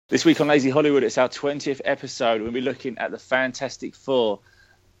This week on Lazy Hollywood, it's our 20th episode. We'll be looking at the Fantastic Four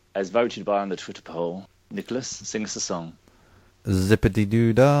as voted by on the Twitter poll. Nicholas, sing us a song.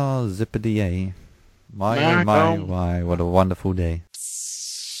 Zippity-doo-dah, zippity-yay. My, oh my, what a wonderful day.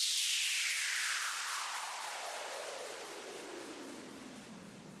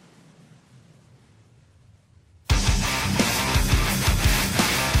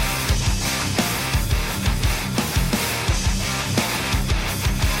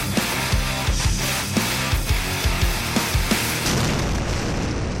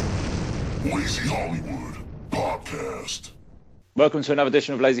 Lazy Hollywood Podcast. Welcome to another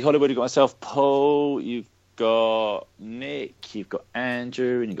edition of Lazy Hollywood. You've got myself, Paul, you've got Nick, you've got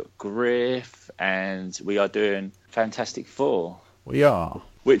Andrew, and you've got Griff, and we are doing Fantastic Four. We are.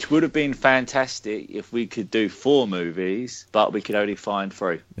 Which would have been fantastic if we could do 4 movies, but we could only find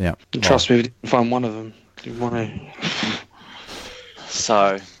 3. Yeah. Trust me, we didn't find one of them. Didn't want to.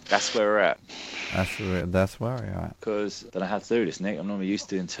 So that's where we're at. That's where we are. Because I don't know how to do this, Nick. I'm normally used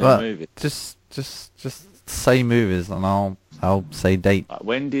to doing 2 But movies. just say movies and I'll say date.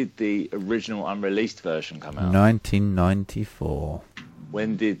 When did the original unreleased version come out? 1994.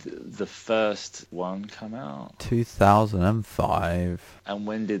 When did the first one come out? 2005. And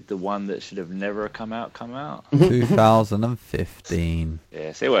when did the one that should have never come out come out? 2015.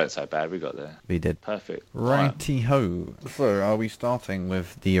 Yeah, so it weren't so bad. We got there. We did. Perfect. Righty-ho. So, are we starting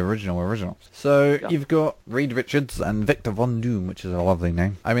with the originals? So, Yeah. You've got Reed Richards and Victor Von Doom, which is a lovely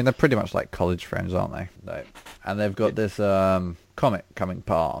name. I mean, they're pretty much like college friends, aren't they? And they've got this comet coming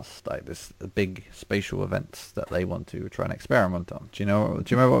past, like this big spatial event that they want to try and experiment on. Do you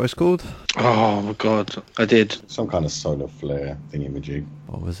remember what it was called? Oh my god, I did. Some kind of solar flare thingy-majig.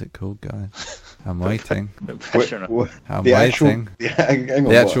 What was it called, guys? I'm waiting. I'm The waiting. hang on,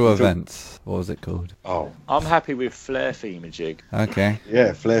 The actual what? event. What was it called? Oh, I'm happy with Flare Themajig. Okay.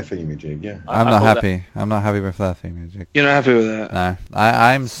 yeah, flare thingy-majig, yeah. I'm I not thought happy. I'm not happy with that thing, music. You're not happy with that? No.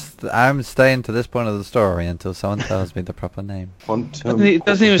 I'm staying to this point of the story until someone tells me the proper name. Quantum. It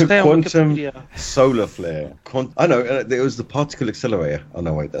doesn't even stay on Quantum Wikipedia. solar flare. I know, it was the particle accelerator. Oh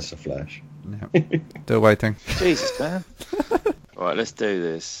no, wait, that's a flash. Yeah. Still waiting. Jesus, man. Right, let's do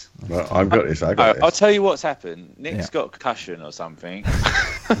this. Well, I've got this. I got I'll this. tell you what's happened. Nick's Yeah. got a concussion or something.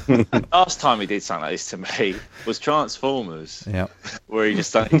 Last time he did something like this to me was Transformers, Yeah. where he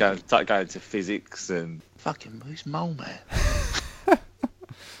just started going to physics and... Fucking, who's Mole Man?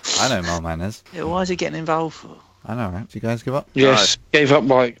 I know Mole Man is. Yeah, why is he getting involved for? I know, right? Do you guys give up? Yes, gave up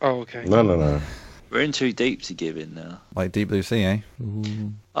like, oh okay. No. We're in too deep to give in now. Like Deep Blue Sea, eh?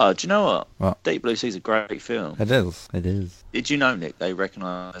 Oh, do you know what? What? Deep Blue Sea's a great film. It is. It is. Did you know, Nick, they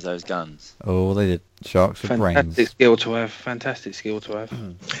recognise those guns? Oh, they did. Sharks with Fantastic brains. skill to have. Fantastic skill to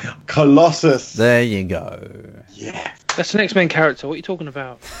have. Colossus. There you go. Yeah. That's an X-Men character. What are you talking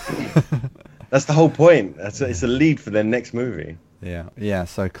about? That's the whole point. It's a lead for their next movie. Yeah.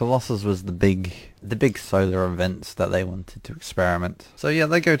 So Colossus was the big solar events that they wanted to experiment. So yeah,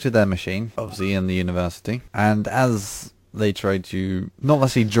 they go to their machine, obviously in the university, and as they try to not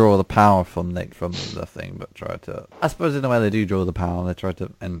necessarily draw the power from the thing, but try to, I suppose in a way they do draw the power. They try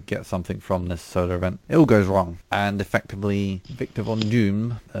to and get something from this solar event. It all goes wrong, and effectively Victor Von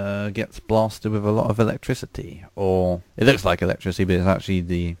Doom gets blasted with a lot of electricity, or it looks like electricity, but it's actually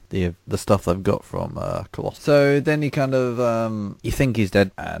the stuff they've got from Colossus. So then he kind of you think he's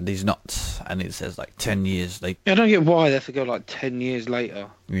dead, and he's not, and it says like 10 years later. I don't get why they have to go like 10 years later.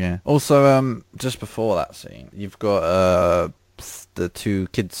 Yeah. Also, just before that scene, you've got the 2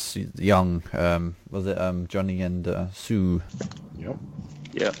 kids, young, was it Johnny and Sue, Yep.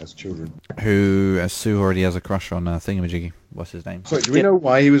 Yeah. As children. who Sue already has a crush on Thingamajiggy. What's his name? So, do we know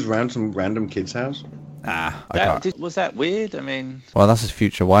why he was around some random kid's house? I can't. Was that weird? I mean, Well, that's his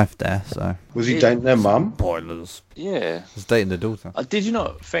future wife there, so. Was he dating their mum? Spoilers. yeah. He's dating the daughter. Did you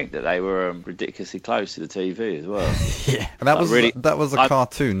not think that they were ridiculously close to the TV as well? Yeah. And that was a I-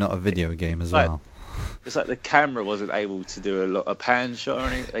 cartoon, not a video game as Like- well. It's like the camera wasn't able to do a pan shot or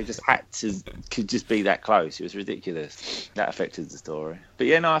anything. They just could just be that close. It was ridiculous. That affected the story. But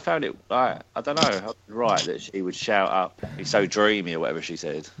yeah, no, I found it, I don't know, right, that she would shout up, he's so dreamy or whatever she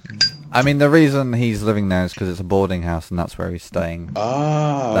said. I mean, the reason he's living there is because it's a boarding house and that's where he's staying.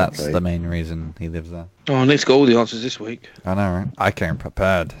 Ah, That's okay. the main reason he lives there. Oh, Nick's got all the answers this week. I know, right? I came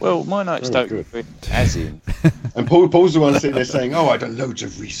prepared. Well, my notes Very don't good. as in. And Paul's the one sitting there saying, "Oh, I done loads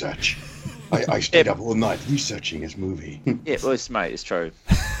of research. I stayed up all night researching this movie." Yeah, well, it's true.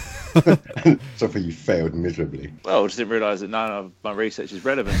 So far, you failed miserably. Well, I just didn't realise that none of my research is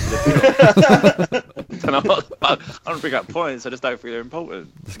relevant to the film. I don't bring up points, I just don't think they're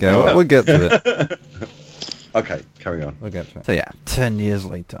important. Let's go. We'll get to it. Okay, carry on. We'll get to it. So yeah, 10 years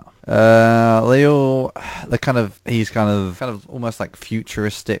later, he's kind of almost like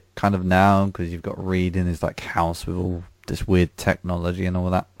futuristic kind of now, because you've got Reed in his like house with all this weird technology and all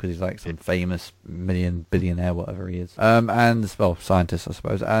that, because he's like some famous billionaire, whatever he is, and well, scientist, I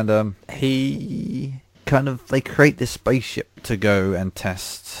suppose, and they create this spaceship to go and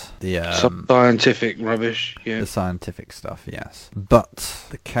test Some scientific rubbish, yeah. the scientific stuff, yes. But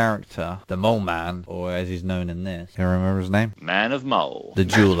the character, the Mole Man, or as he's known in this, can you remember his name? Man of Mole. The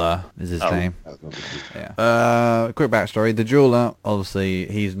Jeweler is his name. That's not the truth. Yeah. Quick backstory. The Jeweler, obviously,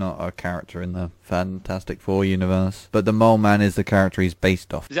 he's not a character in the Fantastic Four universe, but the Mole Man is the character he's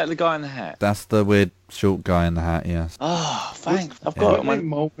based off. Is that the guy in the hat? That's the weird short guy in the hat, yes. Oh, thanks. I've Got got my my...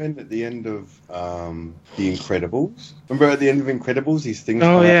 Mole Man at the end of The Incredibles. Remember at the end of Incredibles, these things.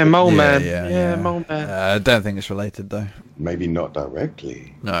 Oh come yeah, out? Mole Yeah, Man. yeah, Yeah, yeah. Mole Man. I don't think it's related, though. Maybe not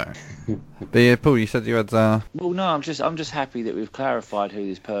directly. No. But yeah, Paul, you said you had... Well, no, I'm just happy that we've clarified who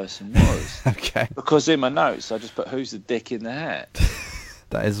this person was. Okay. Because in my notes, I just put who's the dick in the hat.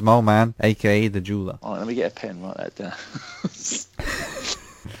 That is Mole Man, a.k.a. the Jeweler. All right, let me get a pen. Write that down.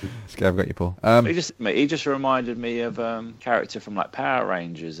 Okay, I've got you, Paul. He just reminded me of character from like Power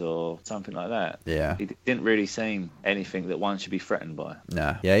Rangers or something like that. Yeah. He didn't really seem anything that one should be threatened by.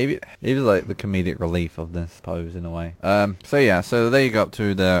 Nah. Yeah, he was like the comedic relief of this pose in a way. So there you go up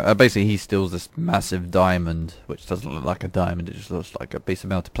to the... basically, he steals this massive diamond, which doesn't look like a diamond, it just looks like a piece of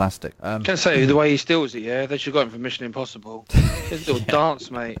melted plastic. Can I say the way he steals it? Yeah, they should have got him from Mission Impossible. His little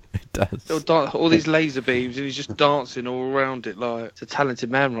dance, mate. It does. Little dance, all these laser beams, and he's just dancing all around it. Like it's a talented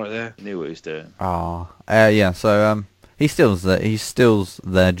man right there. He knew what he was doing. Yeah, so he steals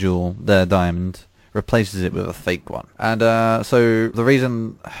their jewel, their diamond, replaces it with a fake one. And so the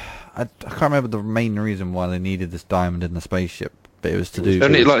reason... I can't remember the main reason why they needed this diamond in the spaceship, but it was to do...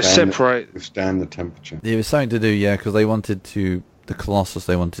 Don't it like separate? Withstand the temperature. It was something to do, yeah, because they wanted to... The Colossus,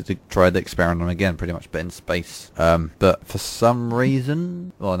 they wanted to try the experiment again, pretty much, but in space. But for some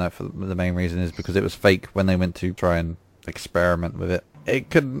reason... Well, no, for the main reason is because it was fake when they went to try and experiment with it.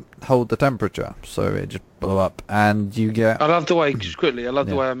 It couldn't hold the temperature, so it just blew up, and you get... I love the way, just quickly, the Yeah.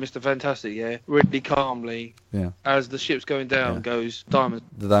 way Mr. Fantastic, really calmly, Yeah. as the ship's going down, Yeah. goes, diamond.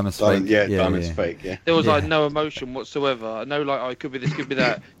 The diamond's fake. Diamond's fake, yeah. There was Yeah. like no emotion whatsoever. No, like, oh, it could be this, could be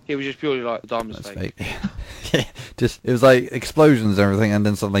that. He was just purely like, the diamond's That's fake. fake. Yeah, just it was like explosions and everything, and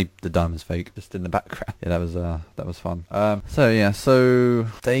then suddenly the diamond's fake, just in the background. Yeah, that was fun. So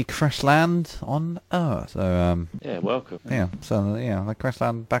they crash land on Earth. So Yeah, welcome. they crash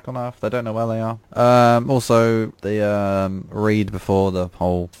land back on Earth. They don't know where they are. Also, they Reed, before the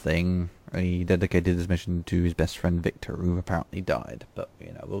whole thing, he dedicated his mission to his best friend Victor, who apparently died. But,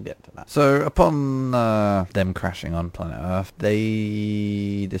 we'll get to that. So, upon them crashing on planet Earth,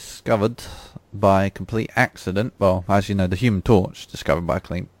 they discovered by complete accident, well, as you know, the Human Torch discovered by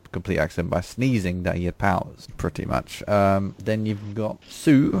complete accident by sneezing that he had powers, pretty much. Then you've got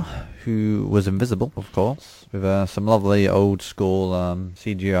Sue, who was invisible, of course, with some lovely old school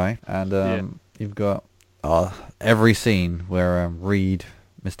CGI. And you've got every scene where Reed,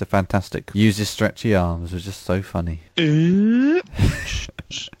 Mr. Fantastic, uses stretchy arms was just so funny. Because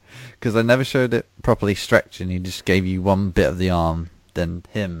they never showed it properly stretching, he just gave you one bit of the arm, then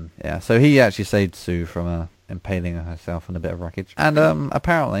him. Yeah, so he actually saved Sue from impaling herself on a bit of wreckage. And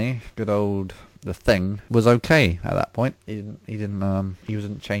apparently, good old the Thing was okay at that point. He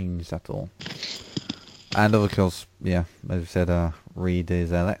wasn't changed at all. And of course, yeah, as I said, Reed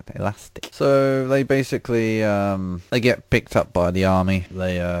is elastic. So they basically they get picked up by the army.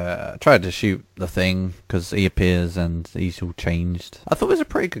 They try to shoot the Thing because he appears and he's all changed. I thought it was a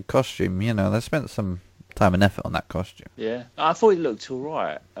pretty good costume. They spent some time and effort on that costume. Yeah, I thought it looked all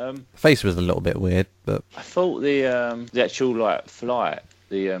right. Face was a little bit weird, but I thought the actual flight,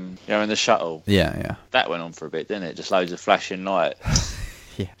 in the shuttle. Yeah. That went on for a bit, didn't it? Just loads of flashing lights.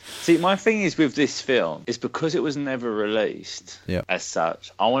 Yeah. See, my thing is with this film is because it was never released as such.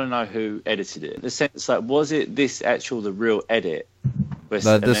 I want to know who edited it. In the sense, was it the real edit?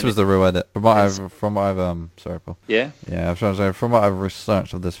 No, this was the real edit. From what I've sorry, Paul. Yeah. Yeah, I was trying to say, from what I've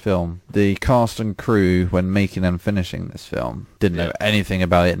researched of this film, the cast and crew, when making and finishing this film, didn't know anything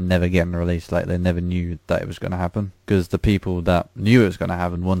about it never getting released. Like, they never knew that it was going to happen. Because the people that knew it was going to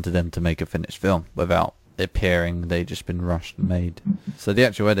happen wanted them to make a finished film without appearing. They'd just been rushed and made. So the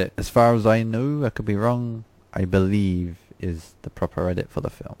actual edit, as far as I know, I could be wrong, I believe is the proper edit for the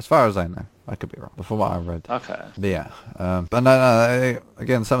film. As far as I know. I could be wrong, but from what I've read. Okay. But yeah. But no,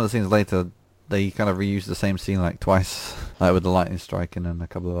 again, some of the scenes later, they kind of reused the same scene like twice, like with the lightning striking and a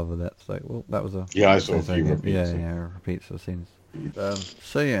couple of other bits. Like, well, that was a... Yeah, I saw a few repeats. Yeah, repeats of scenes.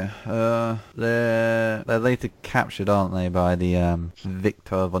 So yeah, they're later captured, aren't they, by the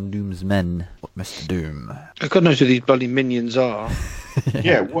Victor Von Doom's men, Mr. Doom. God knows who these bloody minions are.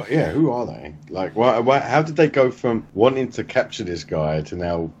 Yeah, who are they? Like, how did they go from wanting to capture this guy to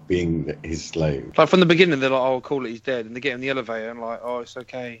now being his slave? Like from the beginning, they're like, "Oh, call it, he's dead," and they get in the elevator and like, "Oh, it's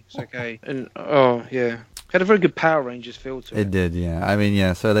okay, and oh yeah, had a very good Power Rangers feel to it. It did, yeah. I mean,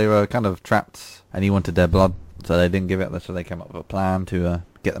 yeah. So they were kind of trapped, and he wanted their blood, so they didn't give it. So they came up with a plan to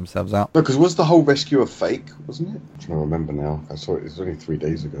get themselves out. No, because was the whole rescue a fake, wasn't it? I'm trying to remember now. I saw it. It was only 3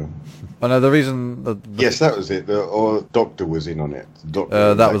 days ago. Oh no, the reason Yes, that was it. Or Doctor was in on it. The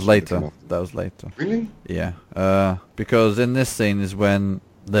Doctor that was actually later. looking That was later. Really? Yeah. Because in this scene is when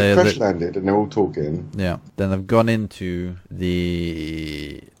They crash landed and they're all talking. yeah. Then they've gone into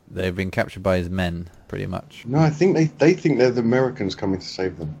the. They've been captured by his men, pretty much. No, I think they think they're the Americans coming to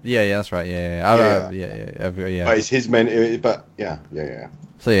save them. Yeah, that's right. Yeah. But it's his men. But yeah.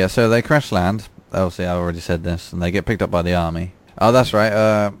 So they crash land. Obviously, I already said this, and they get picked up by the army. Oh, that's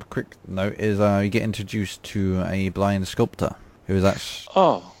right. Quick note is you get introduced to a blind sculptor who is actually.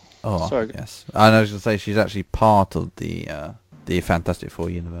 Oh, sorry. Yes. I was going to say she's actually part of the Fantastic Four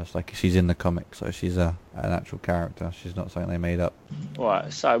universe. Like she's in the comics, so she's an actual character. She's not something they made up.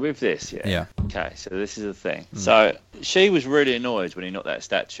 Right, so with this, yeah. Yeah. Okay, so this is the thing. So she was really annoyed when he knocked that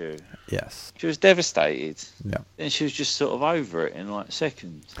statue. Yes. She was devastated. Yeah. Then she was just sort of over it in like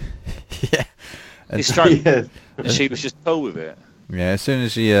seconds. Yeah. He stroked, Yeah. and she was just cool with it. Yeah. As soon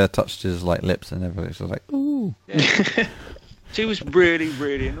as she touched his like lips and everything, she was like, "Ooh." Yeah. She was really,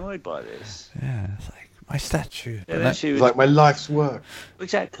 really annoyed by this. Yeah. It's like my statue. Yeah, then she It's was like my life's work.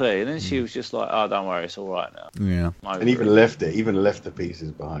 exactly, and then she was just like, "Oh, don't worry, it's all right now." Yeah. I'm over And even it. left the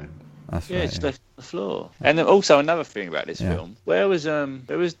pieces behind. That's Yeah, right. it's left on the floor. And then also another thing about this Yeah. film, where was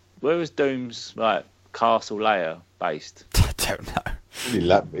Doom's like castle layer based? I don't know.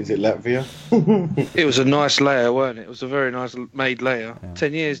 Is it Latvia? It was a nice layer, weren't it? It was a very nice made layer. Yeah.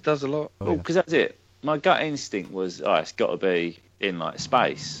 10 years does a lot. Oh, Well, yeah. because that's it. My gut instinct was, oh, it's got to be in like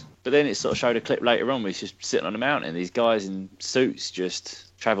space. But then it sort of showed a clip later on where he's just sitting on a mountain. These guys in suits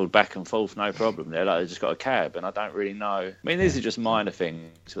just travelled back and forth, no problem. They're like, they just got a cab, and I don't really know. I mean, these are just minor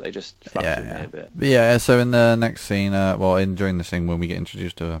things, but they just fucked with me a bit. But yeah, so in the next scene, during the scene when we get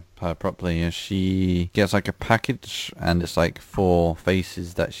introduced to her properly, she gets like a package, and it's like 4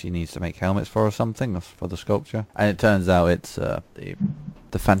 faces that she needs to make helmets for or something, for the sculpture. And it turns out it's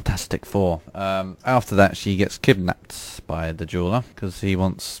the Fantastic Four. After that, she gets kidnapped by the jeweler because he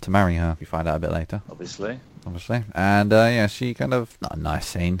wants to marry her. We find out a bit later, Obviously. and she kind of, not a nice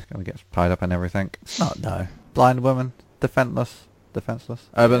scene, kind of gets tied up and everything. It's not, no, blind woman, defenseless. But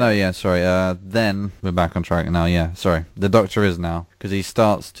no, yeah, sorry. Then we're back on track now. Yeah, sorry. The Doctor is now, because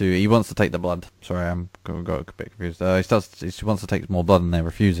he wants to take the blood. Sorry, got a bit confused. He wants to take more blood, and they're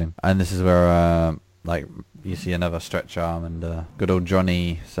refusing. And this is where you see another stretch arm and good old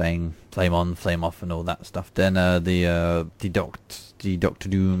Johnny saying flame on, flame off, and all that stuff. Then the Doctor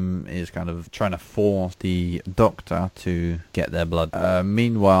Doom is kind of trying to force the Doctor to get their blood.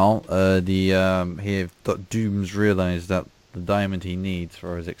 Meanwhile, Dr. Doom's realised that the diamond he needs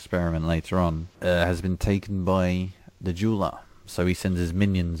for his experiment later on has been taken by the jeweler. So he sends his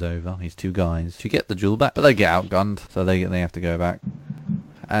minions over, his 2 guys, to get the jewel back. But they get outgunned, so they have to go back.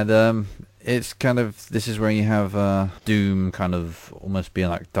 And it's kind of, this is where you have Doom kind of almost being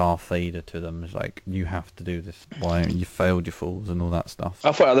like Darth Vader to them. It's like, you have to do this. Why you failed, you fools, and all that stuff.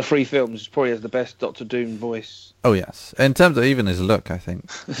 I thought out of the 3 films, he probably has the best Doctor Doom voice. Oh yes, in terms of even his look, I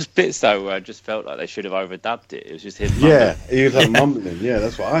think. There's bits though where I just felt like they should have overdubbed it. It was just him. Yeah, he was like mumbling. Yeah,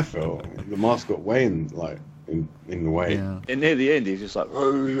 that's what I felt. The mask got way in the way. Yeah. And near the end, he was just like,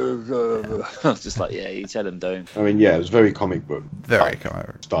 I was just like, yeah, you tell him, Doom. I mean, yeah, it was very comic book Very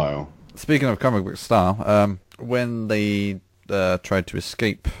comic. style. Speaking of comic book style, when they tried to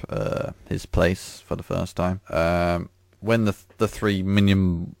escape his place for the first time, when the 3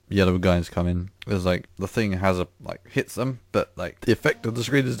 minion yellow guys come in, there's like the thing hits them, but like the effect of the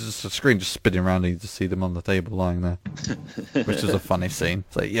screen is just the screen just spinning around and you just see them on the table lying there, which is a funny scene.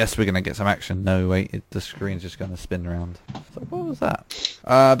 It's like, yes, we're gonna get some action. No, wait, the screen's just gonna spin around. It's like, what was that?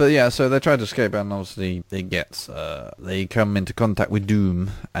 But yeah, so they try to escape, and obviously they come into contact with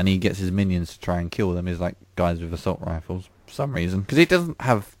Doom, and he gets his minions to try and kill them. He's like guys with assault rifles. some reason. Because he doesn't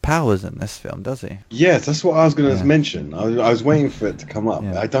have powers in this film, does he? Yes, that's what I was going to Yeah. mention. I was waiting for it to come up.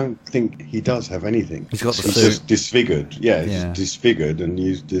 Yeah. I don't think he does have anything. He's got the He's suit. just disfigured. Yeah, he's Yeah. just disfigured and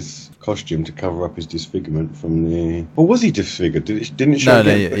used this costume to cover up his disfigurement from the... Or was he disfigured? Didn't it show No,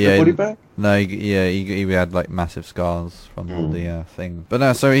 again? yeah, The body bag? No, he had like massive scars from all Mm. the thing. But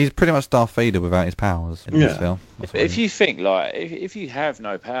no, so he's pretty much Darth Vader without his powers in this Yeah. film. That's what If he- you think like if you have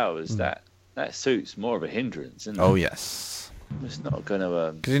no powers, that suit's more of a hindrance, isn't Oh it? yes. It's not going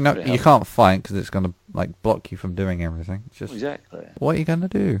to. Because you can't fight because it's going to like block you from doing everything. It's just Exactly. what are you going to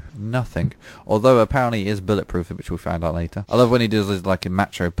do? Nothing. Although apparently he is bulletproof, which we'll find out later. I love when he does his like a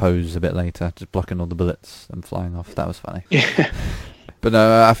macho pose a bit later, just blocking all the bullets and flying off. That was funny. Yeah. But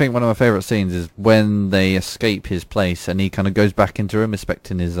no, I think one of my favourite scenes is when they escape his place and he kind of goes back into him,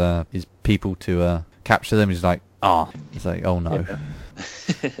 expecting his people to capture them. He's like, it's like, oh no.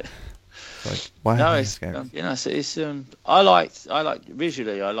 It's like, why No, have they it's escaped? you know, it's I liked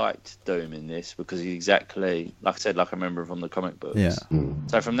visually, I liked Doom in this because he's exactly like I said, like I remember from the comic books. Yeah.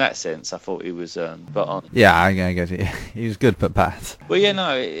 So from that sense, I thought he was spot on. Yeah, I get it. He was good but bad. Well, yeah,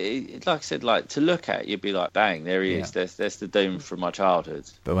 no, like I said, like to look at, you'd be like, bang, there he is. There's the Doom from my childhood.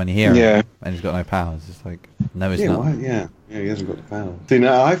 But when you hear Yeah. him and he's got no powers, it's like, no, he's Yeah, not. why? Yeah, he hasn't got the power. See,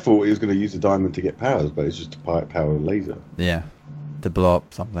 now I thought he was going to use the diamond to get powers, but it's just a power laser. Yeah. To blow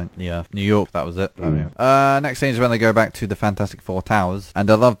up something. Yeah. New York, that was it. Mm. Next scene is when they go back to the Fantastic Four Towers. And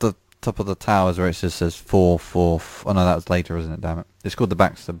I love the top of the towers where it just says 4. Oh no, that was later, isn't it? Damn it. It's called the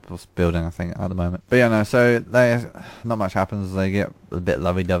Baxter building, I think, at the moment. But yeah, no, so not much happens. They get a bit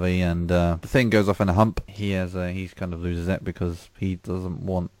lovey-dovey and the thing goes off in a hump. He kind of loses it because he doesn't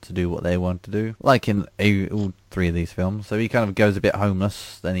want to do what they want to do. Like in all three of these films. So he kind of goes a bit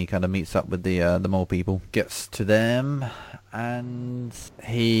homeless. Then he kind of meets up with the mole people. Gets to them. And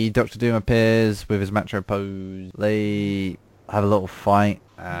Doctor Doom appears with his macho pose. They have a little fight,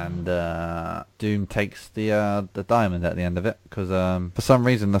 and Doom takes the diamond at the end of it because for some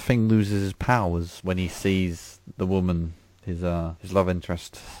reason the Thing loses his powers when he sees the woman, his love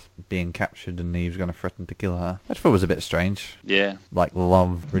interest, being captured, and he was going to threaten to kill her. Which I thought was a bit strange. Yeah. Like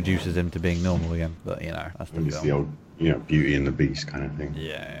love reduces him to being normal again, but you know that's the And it's film. the old, Beauty and the Beast kind of thing.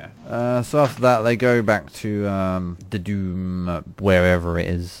 Yeah. So after that, they go back to the Doom, wherever it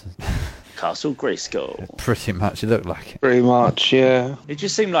is. Castle Grayskull. Pretty much, it looked like it. Pretty much, yeah. It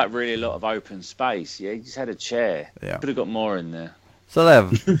just seemed like really a lot of open space. Yeah, he just had a chair. Yeah. Could have got more in there. So they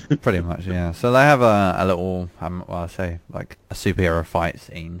have, pretty much, yeah. So they have a little, I say, like a superhero fight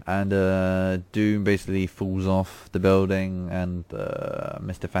scene. And Doom basically falls off the building and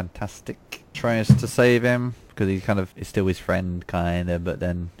Mr. Fantastic tries to save him because he kind of is still his friend, kind of, but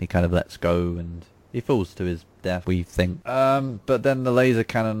then he kind of lets go and he falls to his death, we think. But then the laser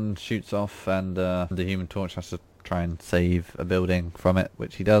cannon shoots off and the Human Torch has to try and save a building from it,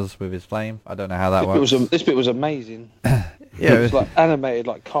 which he does with his flame. I don't know how that works. This bit was amazing. Yeah, It was like animated,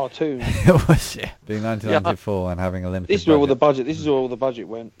 like cartoon. it was, yeah. Being 1994 and having a limited This is where all the budget. budget. This is where all the budget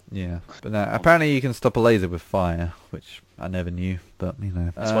went. Yeah, but no, apparently you can stop a laser with fire, which I never knew, but you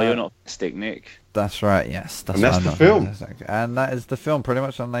know. That's why you're not stick, Nick. That's right, yes. And that's why I'm the not- film. exactly. And that is the film, pretty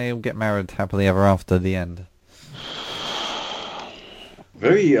much, and they all get married happily ever after the end.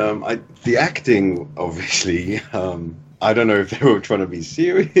 Very, the acting, obviously, I don't know if they were trying to be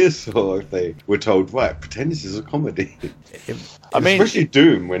serious or if they were told, right, pretend this is a comedy. I mean, Especially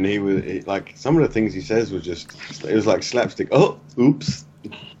Doom, when like, some of the things he says was just, it was like slapstick. Oh, oops,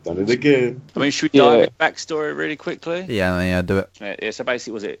 done it again. should we dive into backstory really quickly? Yeah, do it. Yeah, so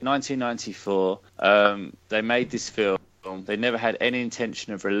basically, was it 1994? They made this film. They never had any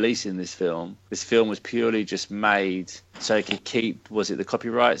intention of releasing this film. This film was purely just made so they could keep, was it the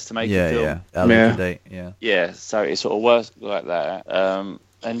copyrights to make the film? Yeah. Yeah. Date, yeah. Yeah, so it sort of worked like that.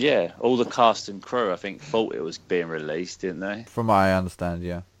 And yeah, all the cast and crew, I think, thought it was being released, didn't they? From what I understand,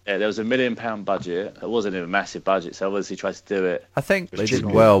 yeah. Yeah, there was a £1 million budget. It wasn't even a massive budget, so obviously tried to do it. I think they Which did is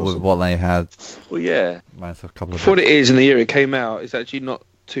well with impossible. what they had. Well, yeah. Minus a couple of For what it is in the year it came out, it's actually not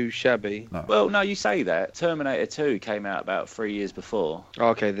too shabby. Well, no, you say that. Terminator 2 came out about 3 years before. Oh,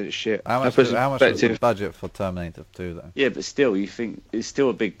 okay, then it's shit. How much That puts it in was the perspective. budget for Terminator 2, though? Yeah, but still, you think it's still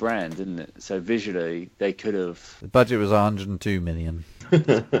a big brand, isn't it? So visually, they could have. The budget was 102 million.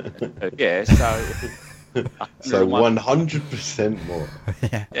 Yeah, so. So 101 100% more.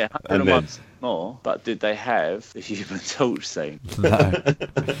 Yeah. Yeah, And 101 more. But did they have the Human Torch scene? No,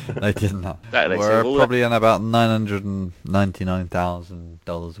 they did not. Exactly, so We're all probably on about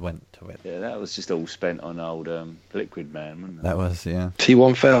 $999,000 went to it. Yeah, that was just all spent on old Liquid Man, wasn't it? That was, yeah.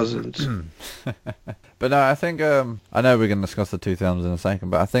 T1000. But no, I think, I know we're going to discuss the two films in a second,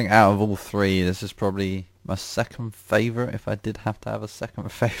 but I think out of all three, this is probably my second favourite, if I did have to have a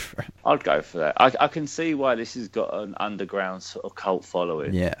second favourite. I'd go for that. I can see why this has got an underground sort of cult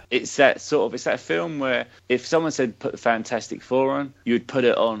following. Yeah. It's that film where if someone said put the Fantastic Four on, you'd put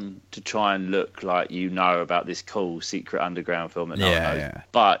it on to try and look like you know about this cool secret underground film that no one knows. Yeah.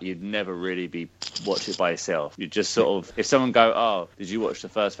 But you'd never really be watch it by yourself. You'd just sort of, if someone go, oh, did you watch the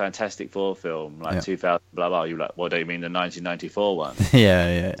first Fantastic Four film, like 2000, blah, blah, you're like, what do you mean the 1994 one?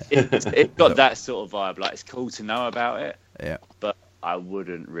 Yeah. It got that sort of vibe. Like, it's cool to know about it, Yeah. but I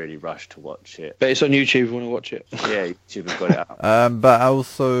wouldn't really rush to watch it. But it's on YouTube if you want to watch it. Yeah, YouTube have got it out. But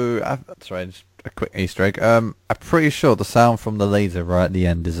also, sorry, just a quick Easter egg. I'm pretty sure the sound from the laser right at the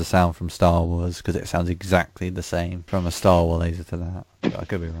end is a sound from Star Wars, because it sounds exactly the same from a Star Wars laser to that. But I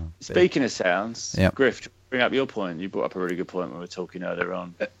could be wrong. Speaking of sounds, Yep. Griff, bring up your point. You brought up a really good point when we were talking earlier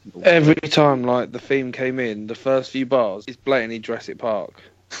on. Every time like the theme came in, the first few bars, it's blatantly Jurassic Park.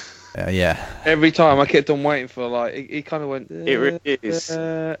 Yeah. Every time I kept on waiting for like he kind of went. It really is.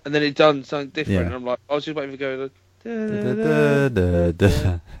 And then it done something different, Yeah. and I'm like, I was just waiting for it to go.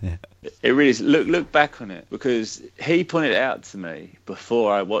 Yeah. It really is. Look back on it, because he pointed it out to me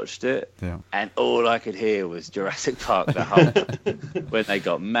before I watched it, Yeah. and all I could hear was Jurassic Park the whole time. When they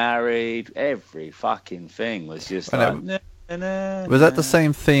got married, every fucking thing was just I like... know. Was that the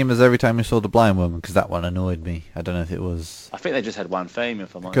same theme as every time you saw The Blind Woman? Because that one annoyed me. I don't know if it was... I think they just had one theme,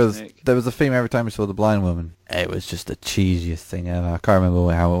 if I'm honest, Because Nick. there was a theme every time you saw The Blind Woman. It was just the cheesiest thing ever. I can't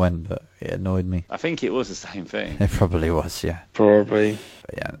remember how it went, but it annoyed me. I think it was the same thing. It probably was, yeah. Probably.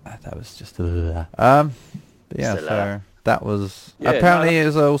 But yeah, that was just... But yeah, Still, so... That was... Yeah, apparently it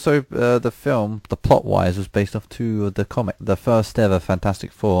was also... the film, the plot-wise, was based off two of the comic. The first ever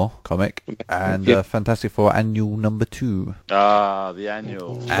Fantastic Four comic. And Yeah. Fantastic Four Annual number 2. Ah, the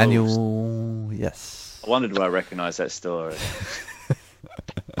annual. Annual... Yes. I wondered why I recognised that story.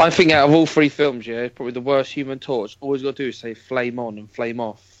 I think out of all three films, yeah, probably the worst Human Torch. All he's got to do is say flame on and flame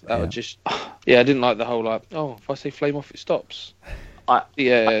off. That Yeah. would just... Yeah, I didn't like the whole like, oh, if I say flame off, it stops.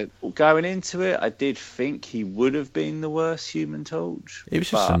 Yeah. Going into it, I did think he would have been the worst Human Torch. He was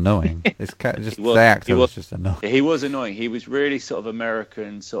just but annoying. Just He was- the actor he was was- just annoying. He was annoying. He was really sort of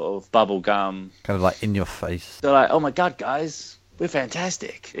American, sort of bubblegum. Kind of like in your face. They're like, oh my god, guys, we're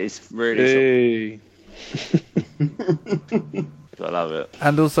fantastic. It's really sort Hey. of, I love it.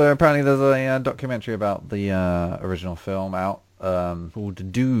 And also, apparently, there's a documentary about the original film out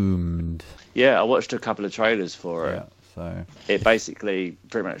called Doomed. Yeah, I watched a couple of trailers for it. Yeah, so It basically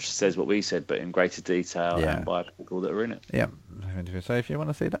pretty much says what we said, but in greater detail Yeah. and by people that are in it. yeah. So if you want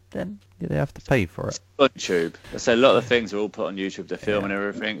to see that, then you have to pay for it. On YouTube. I say a lot of the things are all put on YouTube, the film and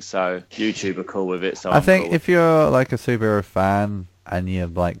everything, so YouTube are cool with it. So I I'm think cool. if you're like a superhero fan and you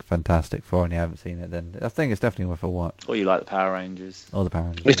like Fantastic Four and you haven't seen it, then I think it's definitely worth a watch. Or you like the Power Rangers. All the Power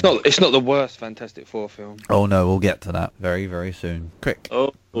Rangers. It's not the worst Fantastic Four film. Oh no, we'll get to that very, very soon. Quick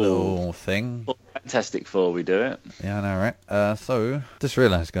Oh, little thing. Fantastic Four, we do it. Yeah, I know, right? So, just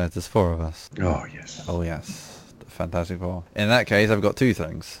realised, guys, there's 4 of us. Oh, yes. Oh yes, the Fantastic Four. In that case, I've got 2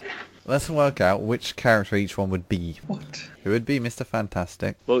 things. Let's work out which character each one would be. What? Who would be Mr.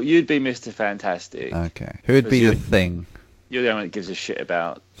 Fantastic? Well, you'd be Mr. Fantastic. Okay. Who would be Because the Thing? You're the only one that gives a shit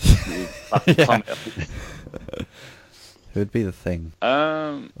about Yeah. comic. Who would be the Thing?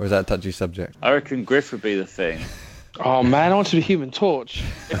 I Or is that a touchy subject? reckon Griff would be the Thing. Oh man, I want to be Human Torch.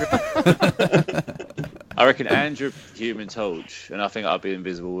 I reckon Andrew Human Torch, and I think I'd be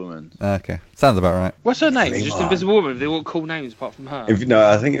Invisible Woman. Okay. Sounds about right. What's her name? Flame Just on. Invisible Woman. They all cool names apart from her. No,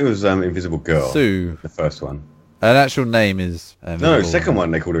 I think it was Invisible Girl. Sue. The first one. An actual name is... No, Invisible second Woman.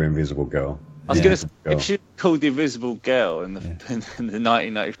 one they called her Invisible Girl. I was Yeah. going to say, Girl. if she was called the Invisible Girl in the, in the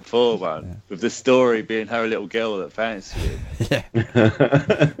 1994 one, with the story being her little girl that fancied it,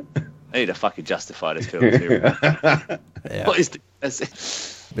 Yeah. I need to fucking justify this film too. Yeah. What is the...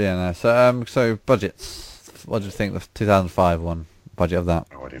 But yeah, no. So budgets. What do you think the 2005 one? Budget of that?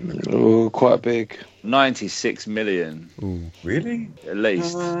 Oh, I didn't look. Oh, quite big. 96 million, Ooh. Really? at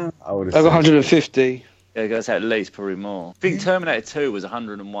least. I would have I got said 150. Yeah, that's at least, probably more. I think Terminator 2 was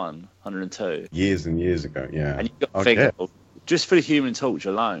 101, 102. years and years ago, yeah. And you've got to Oh, think, yeah. of, just for the Human Torch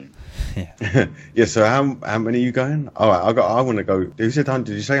alone. Yeah. Yeah, so how many are you going? All right, I want to go. Did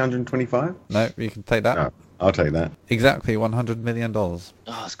you say 125? No, you can take that. No, I'll take that. Exactly $100 million. Oh,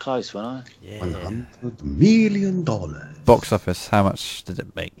 it's close, wasn't I? Yeah. $100 million. Box office, how much did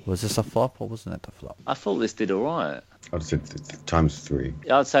it make? Was this a flop or wasn't it a flop? I thought this did all right. I'd say times 3.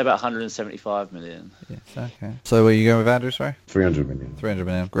 Yeah, I'd say about 175 million. Yes, okay. So were you going with Andrew, sorry? 300 million. 300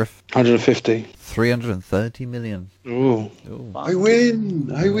 million. Griff? 150. 330 million. Ooh. Ooh. I win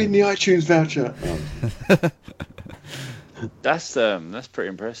the iTunes voucher. That's pretty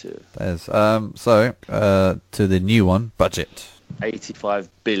impressive. That is. So to the new one, budget. £85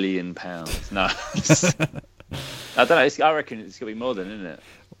 billion. No, I don't know. I reckon it's gonna be more than, isn't it?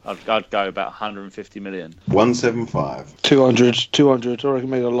 I'd go about 150 million. 175. 200. I reckon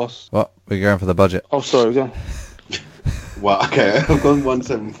maybe I lost. What? We're going for the budget. Oh, sorry. Go. Well, okay, I've gone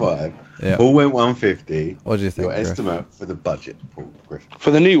 175. Yeah. Paul went 150. What do you think, Your Griff? estimate for the budget, Paul Griffin?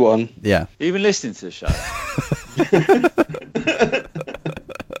 For the new one, Yeah. You even listening to the show?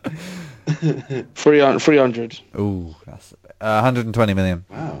 300. Ooh, that's 120 million.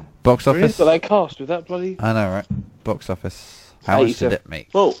 Wow. Box Really? office. Got that cast with that bloody. I know, right? Box office. How much did 87. it make?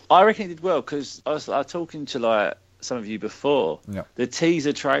 Well, I reckon it did well because I was talking to like some of you before. Yeah. The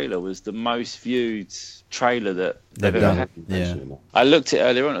teaser trailer was the most viewed trailer that They've they've ever done. had. Yeah. I looked at it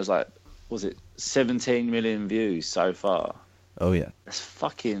earlier on. I was like, was it 17 million views so far? Oh yeah.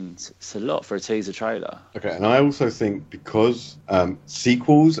 It's a lot for a teaser trailer. Okay, and I also think because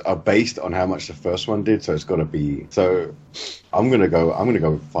sequels are based on how much the first one did, so it's got to be. So I'm gonna go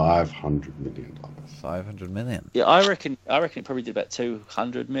with $500 million. 500 million. Yeah, I reckon it probably did about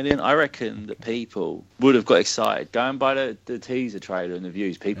 200 million. I reckon that people would have got excited going by the teaser trailer and the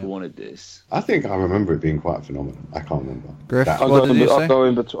views. People wanted this. I think I remember it being quite phenomenal. I can't remember. Griff, That- what did you say? I'll go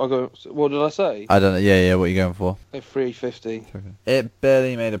in between. What did I say? I don't know. Yeah. What are you going for? 350. It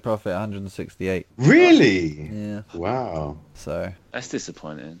barely made a profit. 168. Really? Yeah. Wow. So That's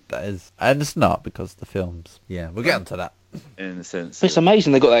disappointing that is, and it's not because the films. Yeah, we'll get onto that. in a sense. It's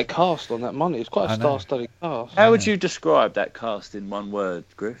amazing they got that cast on that money. It's quite I a know. star-studded cast. How would you describe that cast in one word,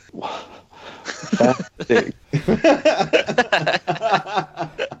 Griff? Fantastic.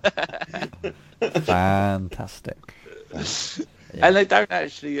 Fantastic. Yeah. And they don't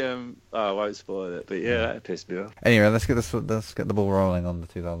actually. I won't spoil it, but yeah, that pissed me off. Anyway, let's get the ball rolling on the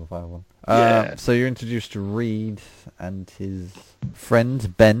 2005 one. Yeah. So you're introduced to Reed and his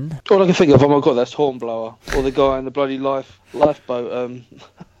friend Ben. All I can think of, oh my god, that's Hornblower. Or the guy in the bloody lifeboat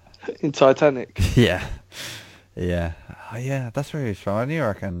in Titanic. Yeah. Yeah. Oh, yeah, that's where he's from. I knew I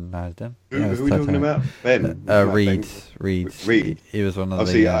recognised him. Who, Yeah, it was who are we talking Titanic. about? Ben. Reed. Ben? Reed. Reed. He was one of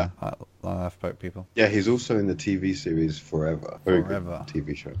Obviously, the lifeboat people. Yeah, he's also in the TV series Forever. Very Forever. good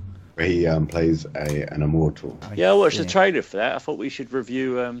TV show. Where he plays an immortal. Yeah, I watched the see. trailer for that. I thought we should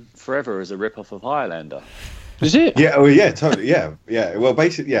review Forever as a rip-off of Highlander. Is it? Yeah, oh yeah, totally, yeah. Well,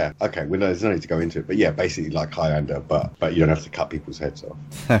 basically, yeah. Okay, well, there's no need to go into it, but yeah, basically like Highlander, but you don't have to cut people's heads off.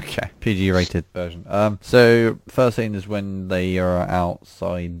 Okay, PG-rated version. So first scene is when they are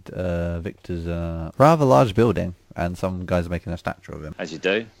outside Victor's rather large building, and some guys are making a statue of him, As you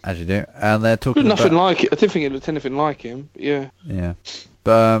do. as you do, and they're talking Nothing about. like it. I didn't think it looked anything like him. But yeah. Yeah.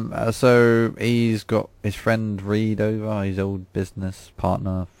 But so he's got his friend Reed over, his old business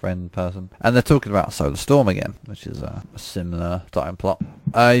partner, friend, person, and they're talking about Solar Storm again, which is a similar starting plot.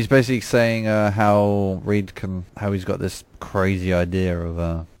 He's basically saying how he's got this crazy idea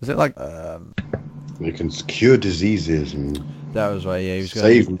of is it like You can cure diseases and that was right? Yeah, he was going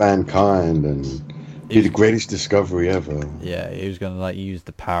save mankind and be the greatest discovery ever. yeah, he was going to like use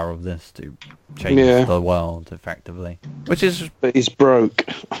the power of this to change Yeah. the world effectively, which is But he's broke.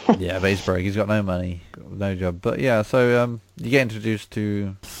 yeah, but he's broke. He's got no money, got no job. But yeah, so you get introduced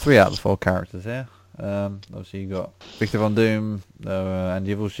to 3 out of the 4 characters here. Obviously you got Victor Von Doom, and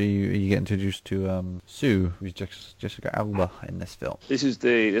you've also you get introduced to Sue, who's Jessica Alba in this film. This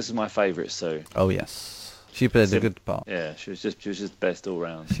is my favourite Sue. Oh yes, she played a good part. Yeah, she was just best all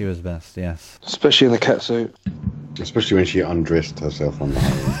round. She was best, yes. Especially in the catsuit. Especially when she undressed herself on the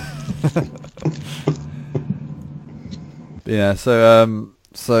highway. Yeah,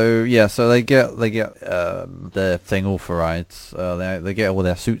 so they get their thing authorized. They get all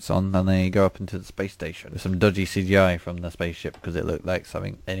their suits on and they go up into the space station with some dodgy CGI from the spaceship because it looked like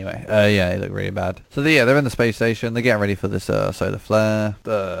something. Anyway, yeah, it looked really bad. So they're in the space station. They're getting ready for this solar flare.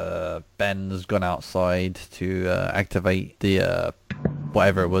 Ben's gone outside to activate the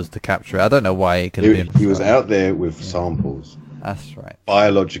whatever it was to capture it. I don't know why it could have been. He was out there with samples, That's right.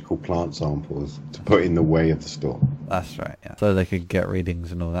 biological plant samples, to put in the way of the storm. That's right. Yeah. So they could get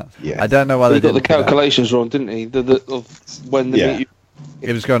readings and all that. Yeah. I don't know why He they got the didn't do that. calculations wrong, didn't he? Of when the Yeah. meet.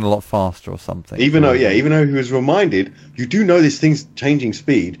 It was going a lot faster or something. Even though he was reminded, you do know this thing's changing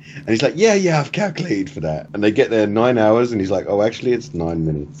speed, and he's like, yeah, I've calculated for that. And they get there 9 hours, and he's like, oh, actually, it's 9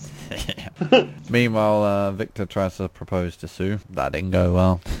 minutes. Meanwhile, Victor tries to propose to Sue. That didn't go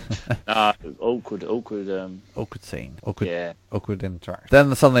well. Awkward. Awkward scene. Awkward interaction.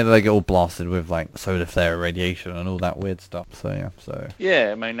 Then suddenly they get all blasted with like solar flare radiation and all that weird stuff. So Yeah,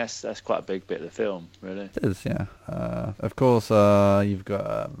 I mean that's quite a big bit of the film, really. it is. Yeah. Of course, you've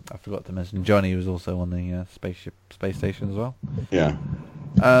got I forgot to mention Johnny was also on the space station as well. Yeah.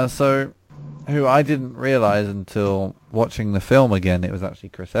 So who I didn't realise until watching the film again, it was actually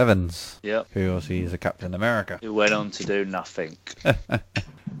Chris Evans. Yep. Who obviously is a Captain America. Who went on to do nothing.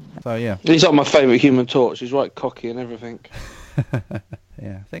 So yeah. He's like my favourite Human Torch. He's right cocky and everything.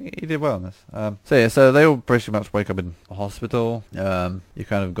 Yeah, I think he did well in this. So they all pretty much wake up in a hospital. You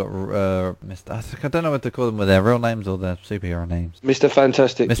kind of got Mr. I don't know what to call them with their real names or their superhero names. Mr.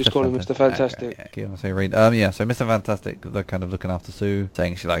 Fantastic. Mr. Just call him Mr. Fantastic. Okay, yeah. So read. So Mr. Fantastic, they're kind of looking after Sue,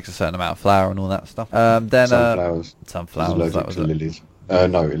 saying she likes a certain amount of flour and all that stuff. Then Sunflowers. sunflowers. She's allergic That was to it. lilies.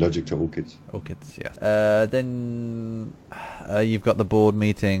 No, allergic to orchids. Orchids, yeah. Then you've got the board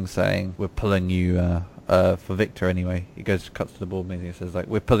meeting saying we're pulling you. For Victor anyway, he cuts to the board meeting and says like,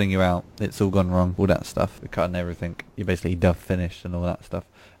 we're pulling you out, it's all gone wrong, all that stuff, we're cutting everything, you're basically done finished and all that stuff.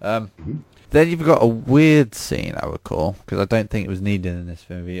 Then you've got a weird scene I recall, because I don't think it was needed in this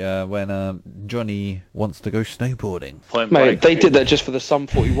movie, when Johnny wants to go snowboarding. Mate, they did that just for the Sum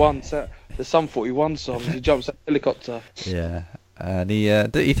 41 set, the Sum 41 songs. He jumps out of the helicopter. Yeah, and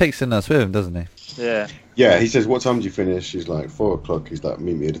he takes the nurse with him, doesn't he? Yeah. Yeah, he says, what time did you finish? She's like, 4 o'clock. He's like,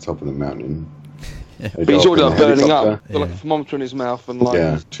 meet me at the top of the mountain. Yeah. They But go he's up already in like the burning helicopter. up. Got like a thermometer in his mouth and like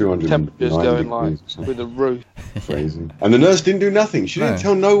Yeah, 209 temperatures going like degrees. with the roof. Crazy. And the nurse didn't do nothing. She didn't No.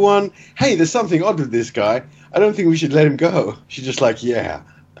 tell no one, hey, there's something odd with this guy. I don't think we should let him go. She's just like, yeah,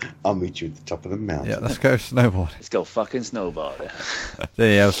 I'll meet you at the top of the mountain. Yeah, let's go snowboarding. Let's go fucking snowboarding.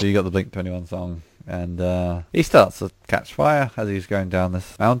 Then yeah, so you got the Blink-182 song, and he starts to catch fire as he's going down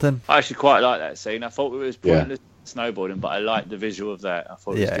this mountain. I actually quite like that scene. I thought it was Yeah. pointless snowboarding, but I liked the visual of that. I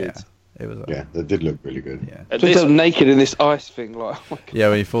thought it was Yeah, good. yeah. It was. Yeah, that did look really good. Yeah. At Just this- naked in this ice thing, like. Oh my God. Yeah,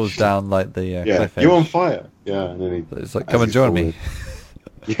 when he falls down like the Yeah, cliff edge. you're on fire. Yeah, and then he... It's like, as come and he's join me.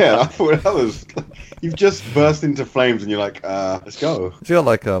 forward. Yeah, I thought that was... You've just burst into flames and you're like, let's go. It's got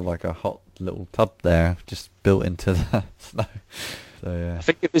like a hot little tub there, just built into the snow. So yeah. I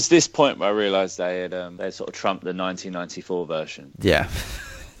think it was this point where I realised they had sort of trumped the 1994 version. Yeah.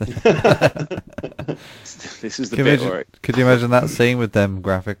 This was the Could, bit you where imagine, could you imagine that scene with them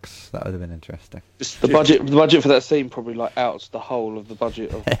graphics? That would have been interesting. just The budget for that scene probably like outs the whole of the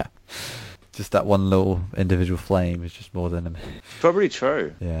budget of. Yeah. Just that one little individual flame is just more than a minute. probably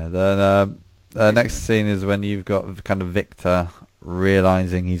true. Yeah. Then next scene is when you've got kind of Victor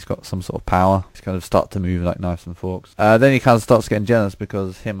realizing he's got some sort of power. He's kind of start to move like knives and forks. Then he kind of starts getting jealous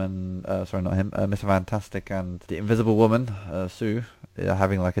because him and Mr. Fantastic and the Invisible Woman, Sue, are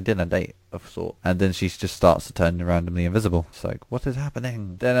having like a dinner date of sort. And then she just starts to turn randomly invisible. It's like, what is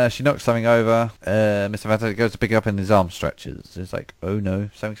happening? Then she knocks something over. Mr. Fantastic goes to pick it up and his arm stretches. It's like, oh no,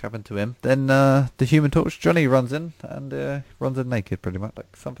 something's happened to him. Then the Human Torch Johnny runs in and runs in naked pretty much.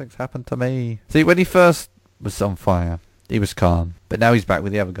 Like, something's happened to me. See, when he first was on fire, he was calm, but now he's back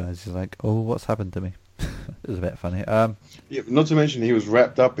with the other guys. He's like, oh, what's happened to me? It was a bit funny. Yeah, not to mention he was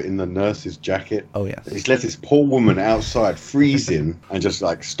wrapped up in the nurse's jacket. Oh, yes. He's let this poor woman outside freezing and just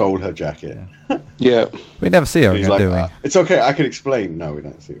like stole her jacket. Yeah. We never see her He's again, like, do we? it's okay, I can explain. No, we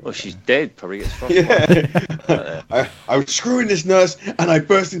don't see her. Well, she's dead. Probably gets frostbite. Yeah. I was screwing this nurse and I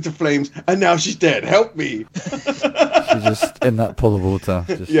burst into flames and now she's dead. Help me. She's just in that pool of water,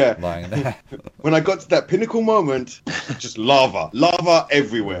 just Yeah. lying there. When I got to that pinnacle moment, just lava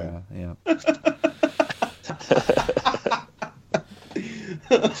everywhere. Yeah.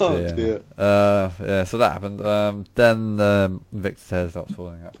 Oh, Yeah. dear. Yeah, so that happened. Then Victor's hair starts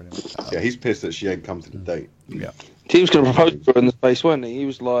falling out pretty much. Yeah, he's pissed that she ain't come to the date. Yeah. He was going to propose to her in the space, wasn't he? He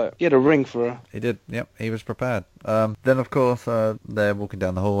was like, he had a ring for her. He did, yep, he was prepared. Then, of course, they're walking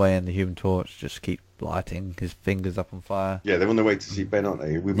down the hallway and the Human Torch just keep lighting his fingers up on fire. Yeah, they're on their way to see Ben, aren't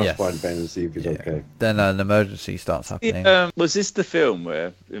they? We must Yes. find Ben and see if he's Yeah. okay. Then an emergency starts happening. Was this the film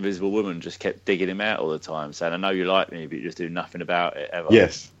where Invisible Woman just kept digging him out all the time, saying, I know you like me, but you just do nothing about it ever?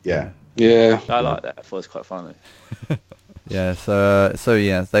 Yes, yeah. Yeah. I like that. I thought it was quite funny. Yeah, so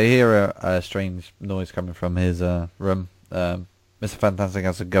yeah, they hear a strange noise coming from his room. Mr. Fantastic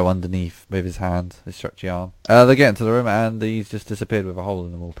has to go underneath with his hand, his stretchy arm. They get into the room and he's just disappeared with a hole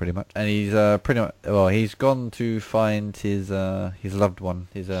in the wall, pretty much. And he's he's gone to find his loved one,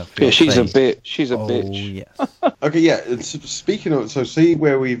 his Yeah, she's a fiancée. bitch. She's a Oh bitch. yes. Okay, yeah. Speaking of, so see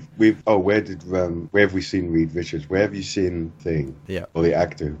where where have we seen Reed Richards? Where have you seen Thing? Yeah. Or the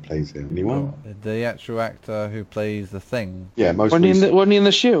actor who plays him? Anyone? The actual actor who plays the Thing. Yeah, most Wasn't recently. he in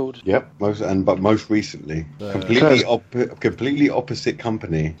the Shield? Yep, most recently, The- completely opposite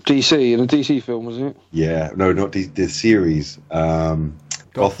company. DC, in a DC film, was it? Yeah, no, not the series.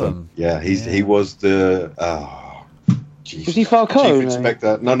 Gotham. Yeah, he was the Chief. Was he Falcone? Chief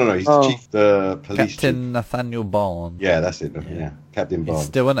Inspector. No. He's Oh. Chief, the police Captain chief. Nathaniel Bond. Yeah, that's it. Yeah, Captain He's Bond.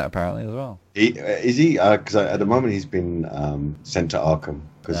 still in it apparently as well. Is he? Because at the moment he's been sent to Arkham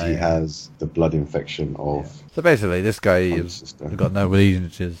because Oh, he yeah. has the blood infection of. So basically, this guy Tom's has sister. got no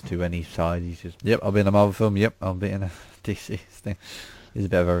allegiances to any side. He's just, yep, I'll be in a Marvel film. Yep, I'll be in a DC thing. He's a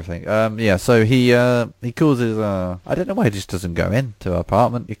bit of everything. Yeah, so he calls his, I don't know why he just doesn't go into her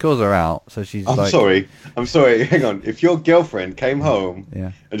apartment. He calls her out, so she's I'm like... sorry. Hang on. If your girlfriend came home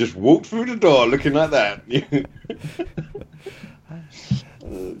Yeah. and just walked through the door looking like that,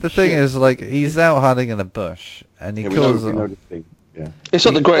 The thing is, like, he's out hiding in a bush, and he yeah, we calls know her... the thing. Yeah. It's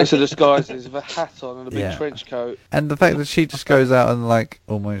not the greatest of disguises with a hat on and a big Yeah. trench coat. And the fact that she just goes out in, like,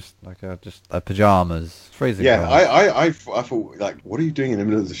 almost like just pajamas, freezing Yeah, cold. I thought, like, what are you doing in the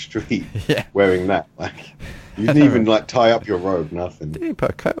middle of the street Yeah. wearing that? Like, you didn't even, like, tie up your robe, nothing. Didn't even put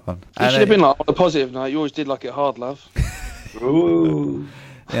a coat on. You And should have been like, on a positive note, you always did like it hard, love. Ooh.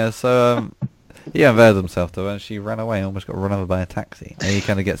 Yeah, so he unveiled himself to her, and she ran away and almost got run over by a taxi. And he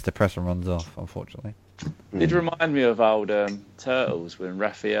kind of gets depressed and runs off, unfortunately. It remind me of old Turtles when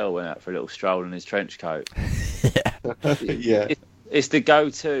Raphael went out for a little stroll in his trench coat. Yeah. It's the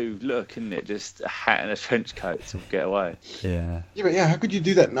go-to look, isn't it? Just a hat and a trench coat to get away. Yeah. Yeah, but yeah, how could you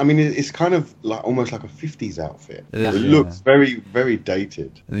do that? I mean, it's kind of like almost like a 50s outfit. It is, It yeah. looks very, very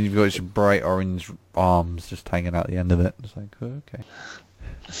dated. And then you've got your bright orange arms just hanging out the end of it. It's like, oh, okay.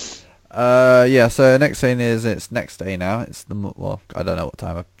 Yeah, so next scene is, it's next day now. It's well, I don't know what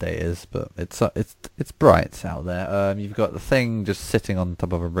time of day it is, but it's bright out there. You've got the Thing just sitting on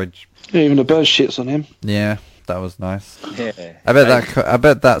top of a bridge. Yeah, even the bird shits on him. Yeah, that was nice. Yeah. I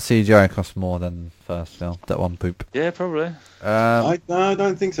bet that CGI cost more than first film. That one poop. Yeah, probably. I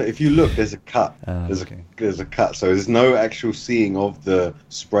don't think so. If you look, there's a cut. Okay. There's a cut. So there's no actual seeing of the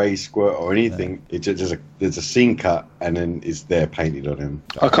spray squirt or anything. It just there's a scene cut, and then it's there painted on him.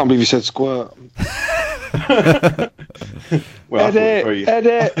 I can't believe you said squirt. Well, Edit!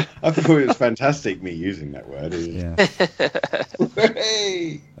 Edit! I thought it was fantastic me using that word. Yeah.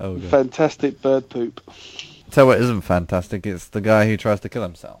 Hey! Oh, God. Fantastic bird poop. Tell what isn't fantastic. It's the guy who tries to kill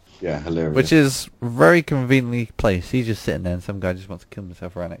himself. Yeah, hilarious. Which is very conveniently placed. He's just sitting there and some guy just wants to kill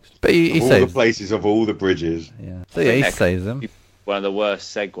himself right next to him. But he all saves the places of all the bridges. Yeah. So yeah, he saves him. One of the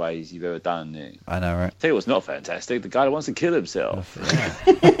worst segues you've ever done. Nick. I know, right? Tell you what's not fantastic. The guy that wants to kill himself.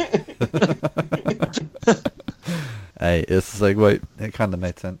 Hey, it's like, wait, it kind of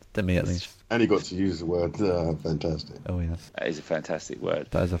made sense to me at least. And he got to use the word fantastic. Oh yes, That is a fantastic word.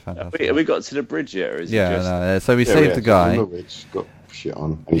 that is a Have fantastic. we got to the bridge yet, or is Yeah, it just... no, so we Yeah, saved yeah, the so guy. Oliver Ridge got shit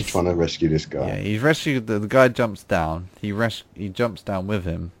on, and he's trying to rescue this guy. Yeah, he's rescued. The guy jumps down. He jumps down with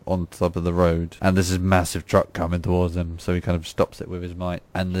him on top of the road, and there's this massive truck coming towards him. So he kind of stops it with his might,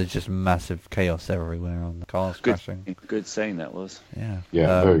 and there's just massive chaos everywhere on the cars crashing. Good scene that was. Yeah,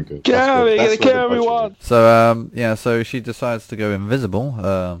 Yeah, very good. Get out of here, That's get where the budget everyone! is. So yeah, so she decides to go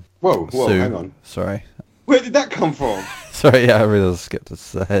invisible. Whoa, Sue, hang on. Sorry, Where did that come from? sorry. Yeah, I really skipped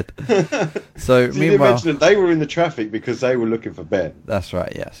a head. So Did you meanwhile, mention that they were in the traffic because they were looking for Ben? that's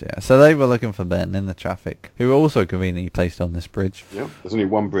right. Yes, yeah. So they were looking for Ben in the traffic, who were also conveniently placed on this bridge. Yep. There's only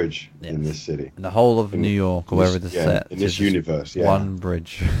one bridge in Yes. this city. In the whole of In New York, or wherever this- it is yeah, set, in there's this just universe, yeah. one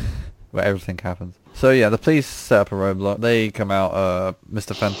bridge where everything happens. So yeah, the police set up a roadblock. They come out,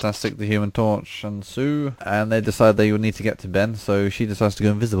 Mr. Fantastic, the Human Torch, and Sue, and they decide they will need to get to Ben. So she decides to go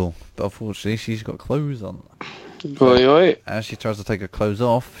invisible, but unfortunately, she's got clothes on. Oi, oi. As she tries to take her clothes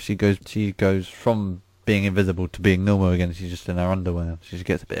off, she goes from being invisible to being normal again. She's just in her underwear. She just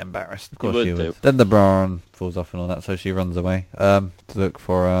gets a bit embarrassed. Of course would she would. do. Then the barn falls off and all that, so she runs away to look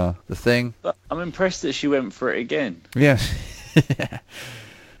for the Thing. But I'm impressed that she went for it again. Yeah.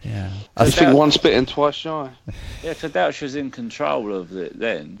 Yeah. I just think once bitten, twice shy. Yeah, 'cause I doubt she was in control of it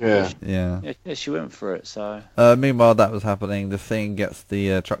then. Yeah. Yeah. Yeah, she went for it, so... Meanwhile, that was happening. The Thing gets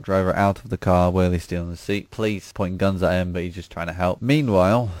the truck driver out of the car while he's still in the seat. Police point guns at him, but he's just trying to help.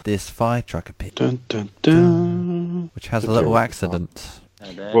 Meanwhile, this fire truck appears, Dun, dun, dun. which has a The little terrible accident.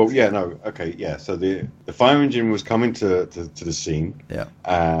 Well, yeah, no, okay, yeah. So the fire engine was coming to the scene, Yeah.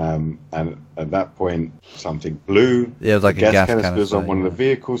 and at that point something blew. Yeah, it was like the a gas canisters canister, on one of yeah. the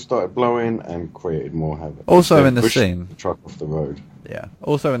vehicles started blowing and created more havoc. Also Then in the pushed scene- the truck off the road. Yeah.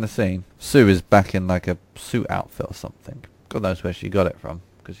 Also in the scene, Sue is back in like a suit outfit or something. God knows where she got it from,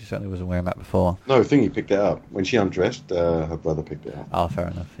 because she certainly wasn't wearing that before. No, Thingy picked it up when she undressed. Her brother picked it up. Oh, fair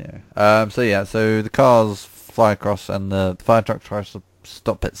enough, yeah. So the cars fly across and the fire truck tries to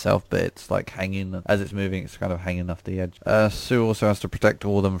stop itself, but it's like hanging as it's moving. It's kind of hanging off the edge. Sue also has to protect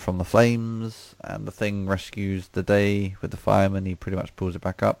all of them from the flames, and the Thing rescues the Day with the fireman. He pretty much pulls it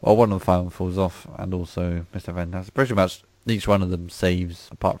back up. Or one of the firemen falls off, and also Mr. Fantastic. Pretty much each one of them saves,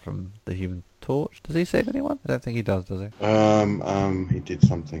 apart from the Human Torch. Does he save anyone? I don't think he does he? He did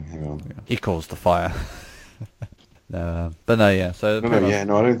something. Hang on. Yeah. He caused the fire. No, but no, yeah. So No, I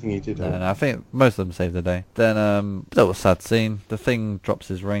don't think he did. no, I think most of them save the day. Then that was a sad scene. The Thing drops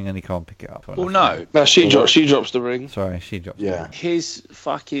his ring and he can't pick it up. Well, no. No, she drops the ring. Sorry, she drops. Yeah. His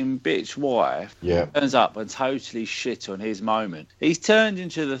fucking bitch wife Yeah. turns up and totally shit on his moment. He's turned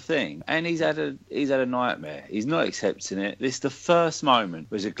into the Thing, and he's had a nightmare. He's not accepting it. This the first moment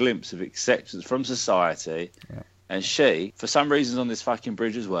was a glimpse of acceptance from society. Yeah. And she, for some reasons, on this fucking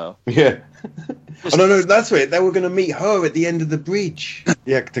bridge as well. Yeah. Oh, no, that's it. They were going to meet her at the end of the bridge.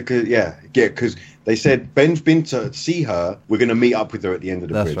 Because they said Ben's been to see her. We're going to meet up with her at the end of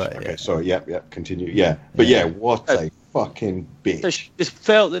the That's bridge. right, Okay, yeah. sorry. Yep, continue. Yeah. But what a fucking bitch. So she just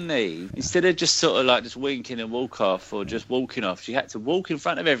felt the need, instead of just sort of like just winking and walk off or just walking off, she had to walk in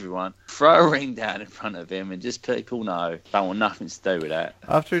front of everyone, throw a ring down in front of him, and just people know don't want nothing to do with that.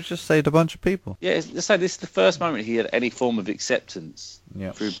 After he just saved a bunch of people. Yeah, let's say this is the first moment he had any form of acceptance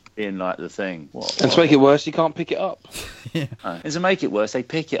Yeah. through being like the Thing. And to make it worse, he can't pick it up. Yeah. And to make it worse, they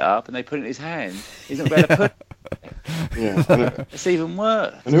pick it up and they put it in his hand. He's not going to put it. Yeah. It's even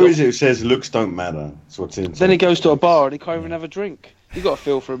worse. And who is it who says looks don't matter? That's what's in. Then he goes to a bar and he can't even have a drink. You got a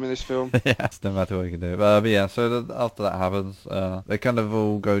feel for him in this film. Yeah, no matter what you can do. But yeah, so after that happens, they kind of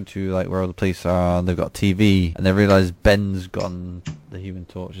all go to like where all the police are, and they've got TV, and they realise Ben's gone, the Human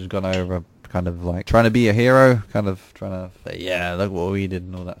Torch has gone over, kind of like trying to be a hero, kind of trying to say, yeah, look what we did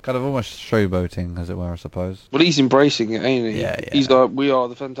and all that. Kind of almost showboating, as it were, I suppose. Well, he's embracing it, ain't he? Yeah. He's like, we are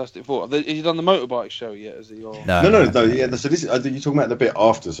the Fantastic Four. Has he done the motorbike show yet? Has he? Or... No. Yeah. So this, you're talking about the bit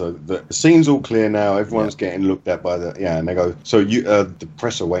after. So the scene's all clear now. Everyone's getting looked at by the and they go. So you, the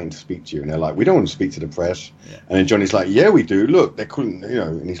press are waiting to speak to you, and they're like, we don't want to speak to the press. Yeah. And then Johnny's like, yeah, we do. Look, they couldn't,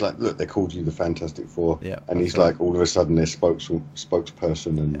 And he's like, look, they called you the Fantastic Four. Yeah. And he's like, all of a sudden, their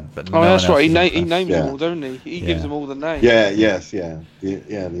spokesperson and. Yeah, but Oh, no that's one right. else is He impressed. names Yeah. them all, don't he? He gives them all the names. The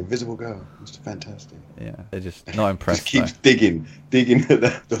Invisible Girl, Mr. Fantastic. Yeah, they're just not impressed. Just keeps digging at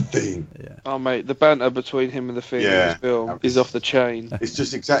the Thing. though. Yeah. Oh, mate, the banter between him and the Thing in this film is off the chain. It's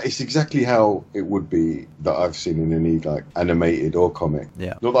just exactly how it would be that I've seen in any like animated or comic.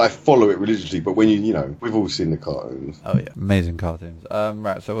 Yeah. Not that I follow it religiously, but when we've all seen the cartoons. Oh yeah, amazing cartoons.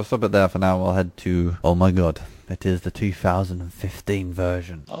 Right, so we'll stop it there for now. We'll head to. Oh my God, it is the 2015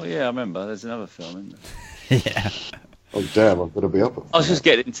 version. Oh yeah, I remember. There's another film, isn't there? Yeah. Oh damn! I've got to be up. I was just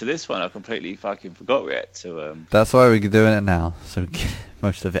getting into this one. I completely fucking forgot we had to That's why we're doing it now, so we get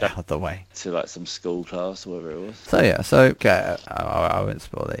most of it out of the way. like some school class or whatever it was. So yeah, okay, I won't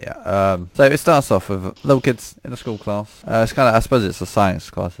spoil it yet. So it starts off with little kids in a school class. It's kind of, I suppose it's a science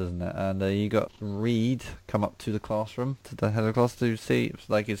class, isn't it? And you got Reed come up to the classroom, to the head of the class, to see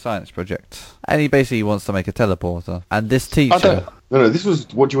like his science project, and he basically wants to make a teleporter. And this teacher, No, this was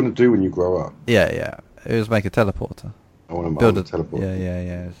what do you want to do when you grow up? yeah, it was make a teleporter. I want to Build a teleport. Yeah.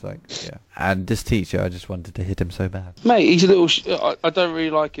 It's like, yeah. And this teacher, I just wanted to hit him so bad. Mate, he's a little... I don't really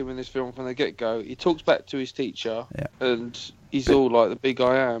like him in this film from the get-go. He talks back to his teacher, Yeah. and he's all like the big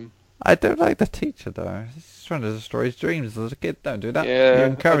I am. I don't like the teacher though. He's trying to destroy his dreams as a kid. Don't do that. You Yeah, I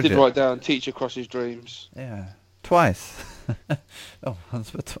encourage did it. write down teacher crosses dreams. Yeah, twice. Oh, once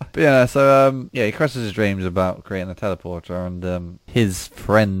but twice. But yeah, so he crosses his dreams about creating a teleporter, and his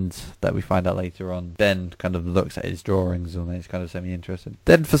friend that we find out later on, Ben, kind of looks at his drawings and he's kind of semi-interested.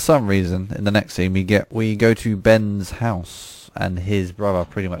 Then for some reason, in the next scene, we go to Ben's house and his brother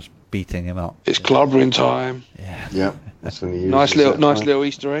pretty much beating him up. It's clobbering time. Yeah. Yeah, that's when he Nice little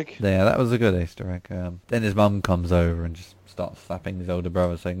Easter egg. Yeah, that was a good Easter egg. Then his mum comes over and just starts slapping his older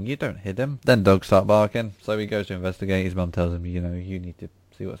brother, saying, "You don't hit him." Then dogs start barking, so he goes to investigate. His mum tells him, you need to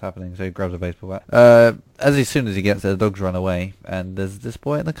see what's happening, so he grabs a baseball bat. As soon as he gets there, the dogs run away, and there's this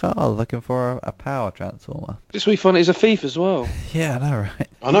boy in the car looking for a power transformer. This we find he's a thief as well. Yeah, I know, right?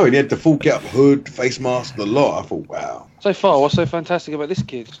 I know, he had the full get-up, hood, face mask, the lot. I thought, wow, So far, what's so fantastic about this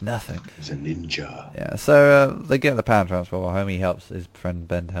kid? Nothing. he's a ninja. Yeah, so they get the power transformer home. He helps, his friend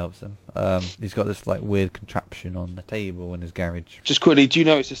Ben helps him. He's got this like weird contraption on the table in his garage. Just quickly, do you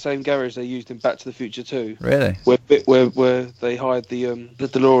know it's the same garage they used in Back to the Future 2? Really? Where they hide the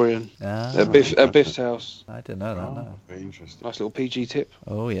DeLorean at Biff's house. I didn't know that, no. Very interesting. Nice little PG tip.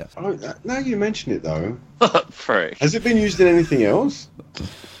 Oh, yes. Oh, now you mention it though, Frick. has it been used in anything else?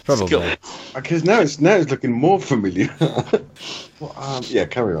 Probably. Skill. Because now it's looking more familiar. Well, yeah,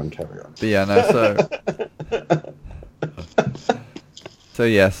 carry on. But yeah, no, so...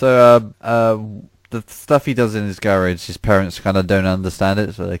 So the stuff he does in his garage, his parents kind of don't understand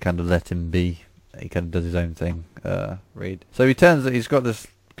it, so they kind of let him be. He kind of does his own thing. Reed. So he's got this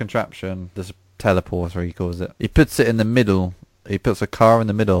contraption, this teleporter he calls it. He puts it in the middle. He puts a car in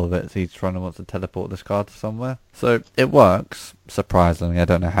the middle of it, so he's wants to teleport this car to somewhere. So it works, surprisingly. I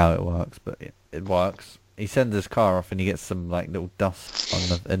don't know how it works, but it works. He sends his car off and he gets some like little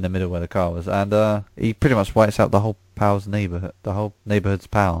dust in the middle where the car was, and he pretty much wipes out the whole neighborhood's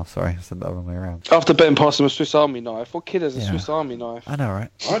power. Sorry, I said that the wrong way around. After betting past him a Swiss Army knife. What kid has a Swiss Army knife? I know, right?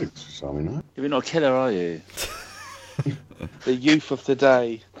 I do Swiss Army knife. You're not a killer, are you? The youth of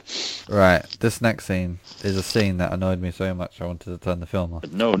today. Right, this next scene is a scene that annoyed me so much I wanted to turn the film off.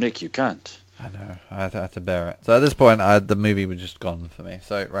 But no, Nick, you can't. I know, I had to bear it. So at this point, the movie was just gone for me.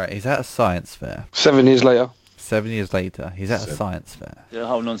 So, right, he's at a science fair. 7 years later. 7 years later, he's at a science fair. You're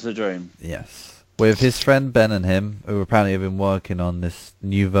holding on to the dream. Yes. With his friend Ben and him, who apparently have been working on this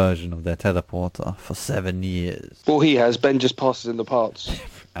new version of their teleporter for 7 years. Well, he has. Ben just passes in the parts.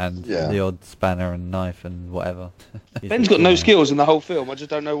 And the odd spanner and knife and whatever. Ben's got no skills in the whole film. I just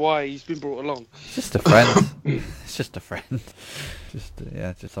don't know why he's been brought along. It's just a friend. It's just a friend. Just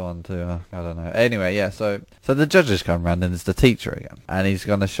someone to, I don't know. Anyway, so the judges come round and it's the teacher again. And he's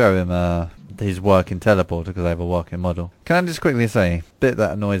going to show him his working teleporter because they have a working model. Can I just quickly say, bit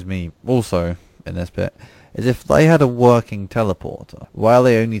that annoys me also in this bit, is if they had a working teleporter, why are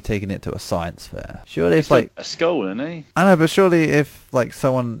they only taking it to a science fair? Surely if like... a school, isn't he? I know, but surely if like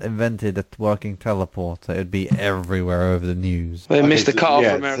someone invented a working teleporter, it would be everywhere over the news. They missed the cut-off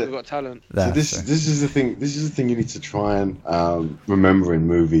yeah, for America Got Talent. So this is the thing. This is the thing you need to try and remember in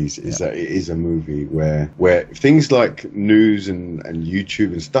movies is that it is a movie where things like news and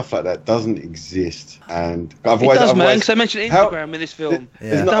YouTube and stuff like that doesn't exist. And otherwise, it does, man. Because I mentioned Instagram in this film.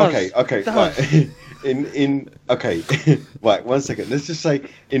 Yeah. Okay. Right. Right, 1 second. Let's just say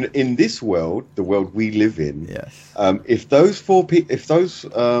in this world, the world we live in, if those four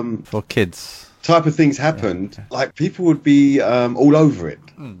for kids type of things happened, like people would be all over it,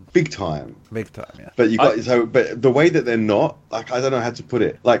 big time. But but the way that they're not, like, I don't know how to put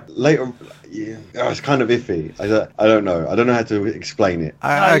it. Like later, it's kind of iffy. I don't know. I don't know how to explain it.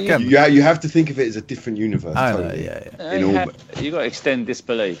 You have to think of it as a different universe. I totally. know, You got to extend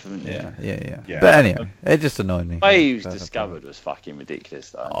disbelief, haven't you? Yeah. But anyway, it just annoyed me. The way he was discovered was fucking ridiculous,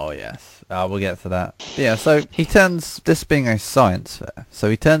 though. Oh yes, we'll get to that. Yeah, so he turns, this being a science fair, so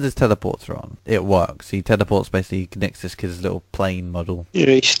he turns his teleporter on. It works. He teleports, basically he connects this kid's little plane model. Yeah,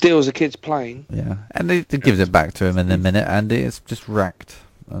 he steals a kid's plane. Yeah, and he gives it back to him in a minute, and it's just wrecked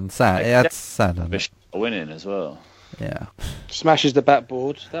and sad. It's sad on it. Winning as well. Yeah. Smashes the bat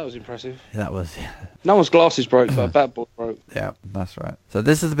board. That was impressive. That was. No one's glasses broke, but a bat board broke. Yeah, that's right. So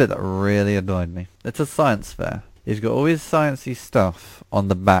this is the bit that really annoyed me. It's a science fair. He's got all his sciencey stuff on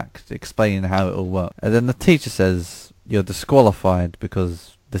the back explaining how it all works. And then the teacher says, you're disqualified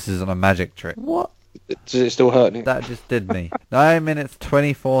because this isn't a magic trick. What? Does it still hurt, Nick? That just did me. 9 minutes,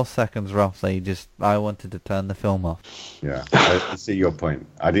 24 seconds roughly, I wanted to turn the film off. Yeah, I see your point.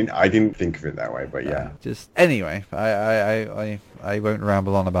 I didn't think of it that way, but yeah. Anyway, I won't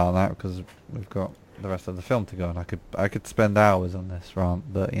ramble on about that because we've got the rest of the film to go, and I could spend hours on this rant,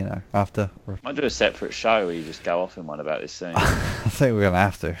 but after. Might do a separate show where you just go off in one about this scene. I think we're gonna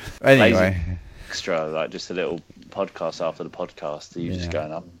have to. Anyway, extra, like just a little podcast after the podcast. You just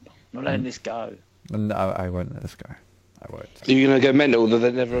going, I'm not letting this go. No, I won't let this go. I won't. Are you going to go mental that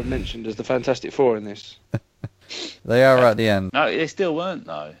they never mentioned as the Fantastic Four in this? They are at the end. No, they still weren't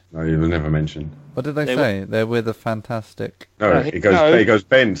though. No, you were never mentioned. What did they say? They're with a fantastic. No, he goes,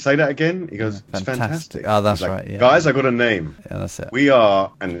 Ben, say that again. He goes, it's fantastic. Oh, that's right. Yeah. Guys, I got a name. Yeah, that's it. We are,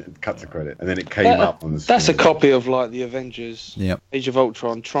 and it cuts the credit, and then it came up on the screen. That's a copy of like the Avengers. Yep. Age of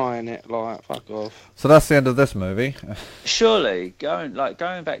Ultron trying it, like fuck off. So that's the end of this movie. Surely, going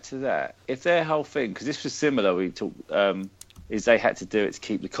back to that, if their whole thing, because this was similar, we talked, is they had to do it to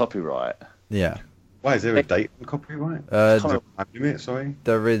keep the copyright. Yeah. Why, is there a date on copyright? Time limit, sorry?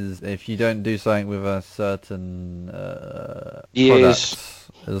 There is. If you don't do something with a certain years,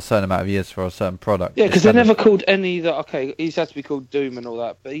 product, there's a certain amount of years for a certain product. Yeah, because they never called any that. Okay, he's had to be called Doom and all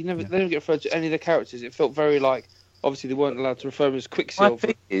that, but they never get referred to any of the characters. It felt very like. Obviously, they weren't allowed to refer him as Quicksilver. My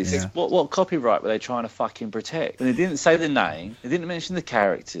thing is, what copyright were they trying to fucking protect? And they didn't say the name. They didn't mention the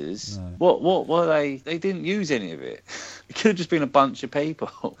characters. No. What were they? They didn't use any of it. It could have just been a bunch of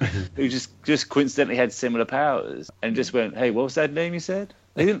people who just coincidentally had similar powers and just went, hey, what was that name you said?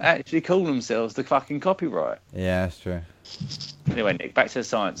 They didn't actually call themselves the fucking copyright. Yeah, that's true. Anyway, Nick, back to the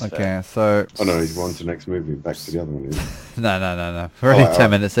science fair. Okay, so... Oh no, he's on to the next movie. Back to the other one. No. We're only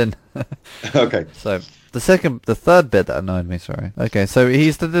 10 minutes in. Okay. So, the third bit that annoyed me, sorry. Okay, so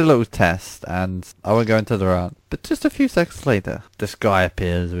he's did a little test, and I won't go into the rant. But just a few seconds later, this guy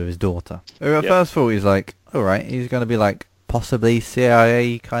appears with his daughter. Who at first thought he's like, alright, he's going to be like, possibly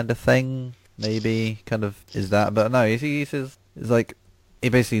CIA kind of thing. Maybe, kind of, is that. But no, he says, it's like, he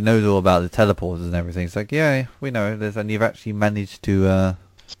basically knows all about the teleporters and everything. It's like, yeah, we know this, and you've actually managed to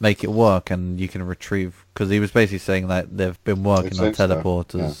make it work, and you can retrieve. Because he was basically saying that they've been working on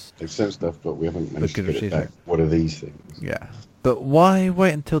teleporters. Yeah. They've sent stuff, but we haven't managed to get it back. What are these things? Yeah. But why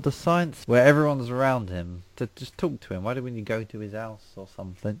wait until the science, where everyone's around him, to just talk to him? Why don't you go to his house or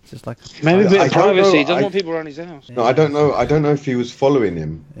something? It's just like maybe a bit of privacy. He doesn't want people around his house. No, I don't know. I don't know if he was following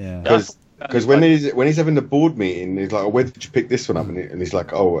him. Yeah. Because when he's having the board meeting, he's like, oh, where did you pick this one up? And he's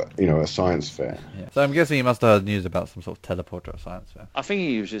like, oh, a science fair. Yeah. So I'm guessing he must have heard news about some sort of teleporter at a science fair. I think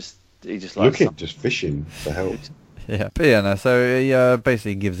he just likes just fishing for help. Yeah, but yeah, no, so he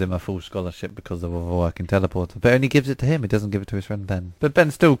basically gives him a full scholarship because of a working teleporter, but only gives it to him. He doesn't give it to his friend Ben. But Ben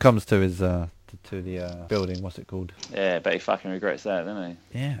still comes to his to the building. What's it called? Yeah, but he fucking regrets that, doesn't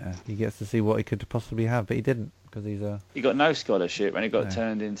he? Yeah, he gets to see what he could possibly have, but he didn't because he's He got no scholarship and he got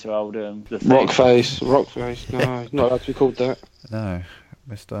turned into old Rockface. No, he's not allowed to be called that. No,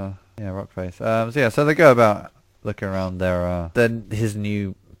 Mr. Rockface. So they go about looking around his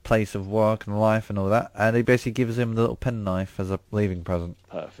new place of work and life and all that, and he basically gives him the little penknife as a leaving present.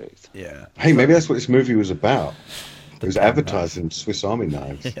 Perfect. Yeah. Hey, maybe that's what this movie was about. It was advertising Swiss Army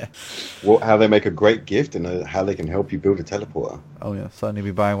knives. Yeah. How they make a great gift and how they can help you build a teleporter. Oh yeah, certainly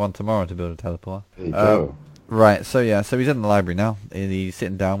be buying one tomorrow to build a teleporter. There you go. Right, so he's in the library now, and he's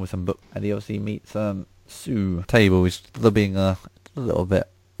sitting down with some book, and he obviously meets Sue. Table is being a little bit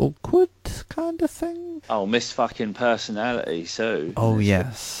awkward kind of thing. Oh, Miss fucking Personality, Sue. Oh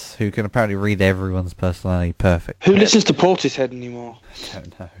yes, who can apparently read everyone's personality perfect. Who listens to Portishead anymor? I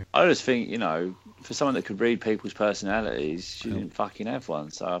don't know. I just think, for someone that could read people's personalities, she didn't fucking have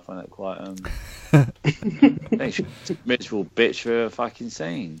one, so I find that quite I think she's a miserable bitch for a fucking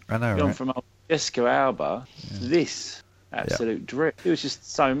scene. I know, Gone right? from Jessica Alba to this absolute drip. It was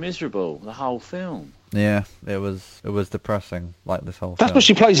just so miserable, the whole film. Yeah, it was depressing, like this whole That's film. what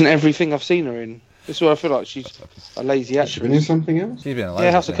she plays in everything I've seen her in. This is where I feel like she's a lazy Has she actress. been in something else? She's been a Yeah,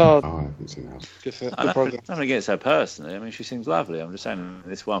 House of Cards. Oh, I haven't seen that. Good for I'm good program. not against her personally. I mean, she seems lovely. I'm just saying in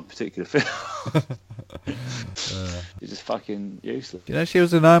this one particular film, she's just fucking useless. You know, she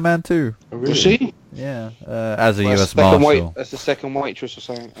was in Iron Man 2. Oh, really? Was she? Yeah, as a Well, US second Marshal. That's the second waitress or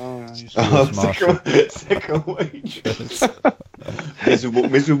something. Oh, no, Oh, Marshal. second waitress.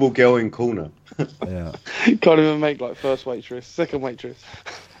 miserable girl in corner. Yeah. can't even make like first waitress, second waitress.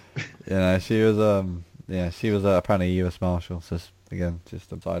 Yeah, she was she was apparently a US Marshal, so again,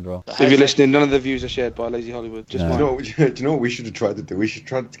 just a side role. So if you're listening, none of the views are shared by Lazy Hollywood. Just No. mine. Do you know what we should have tried to do? We should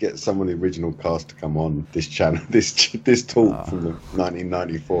try to get some of the original cast to come on this channel, this talk from the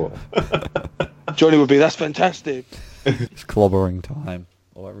 1994. Johnny would be, that's fantastic. It's clobbering time,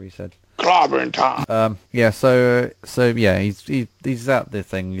 or whatever he said. Clobbering time. He's at the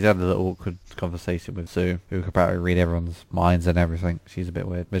thing. He's had a little awkward conversation with Sue, who can apparently read everyone's minds and everything. She's a bit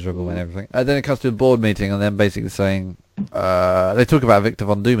weird, miserable and everything. And then it comes to a board meeting, and then basically saying, they talk about Victor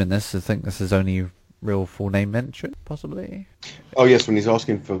Von Doom in this. I think this is only real full name mentioned, possibly. Oh yes, when he's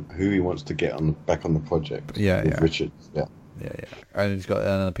asking for who he wants to get back on the project. Yeah, with yeah. Richard. Yeah. Yeah. And he's got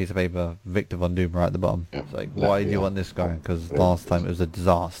another piece of paper, Victor Von Doom, right at the bottom. Yeah. It's like, why do you want this guy? Because last time it was a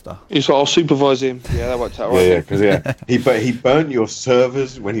disaster. He's like, I'll supervise him. Yeah, that worked out Yeah, right. because he burnt your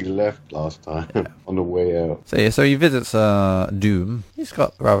servers when he left last time on the way out. So he visits Doom. He's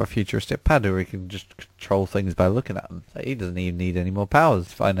got a rather futuristic pad where he can just control things by looking at them. So he doesn't even need any more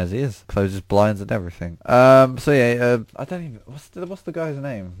powers, fine as he is. Closes blinds and everything. I don't even. What's the guy's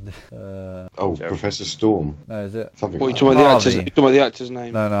name? Professor Storm. No, is it? Something What, you like talking that. about the actor's, Harvey. you talking about the actor's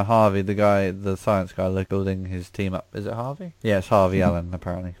name? No, Harvey, the science guy, building his team up. Is it Harvey? Yeah, it's Harvey Allen,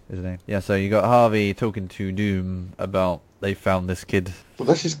 apparently, is his name. Yeah, so you got Harvey talking to Doom about they found this kid. Well,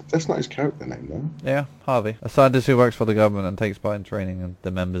 that's not his character name, though. Yeah, Harvey. A scientist who works for the government and takes part in training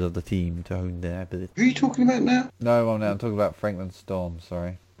the members of the team to hone their ability. Who are you talking about now? No, I'm talking about Franklin Storm,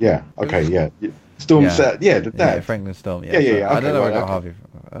 sorry. Yeah. Okay. Yeah. Storm. Yeah. That. Yeah, Franklin Storm. Yeah, Yeah. I don't know where I okay. got Harvey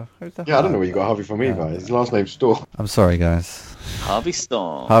from. Who's the Yeah, I don't know where you got Harvey from either. His last name's Storm. I'm sorry, guys. Harvey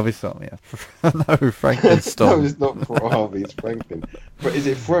Storm. Harvey Storm, yeah. No, Franklin Storm. No, it's not for Harvey. It's Franklin. But is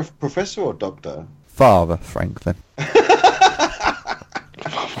it for a professor or doctor? Father Franklin.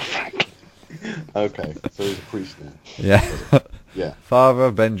 Okay, so he's a priest now. Yeah. Yeah. Father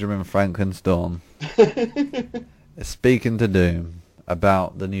of Benjamin Franklin Storm is speaking to Doom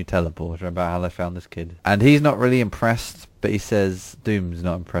about the new teleporter, about how they found this kid. And he's not really impressed, but he says Doom's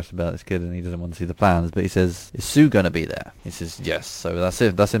not impressed about this kid and he doesn't want to see the plans, but he says, is Sue going to be there? He says, yes. So that's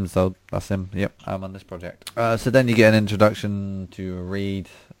it. That's him. So that's him. Yep, I'm on this project. So then you get an introduction to Reed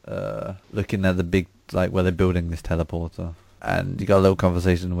looking at the big, like, where they're building this teleporter. And you got a little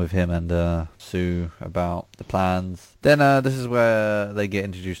conversation with him and Sue about the plans. Then this is where they get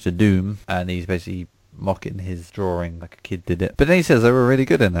introduced to Doom, and he's basically mocking his drawing like a kid did it. But then he says they were really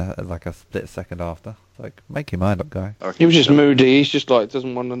good in it, like a split second after. It's like, make your mind up, guy. He was just moody. He's just like,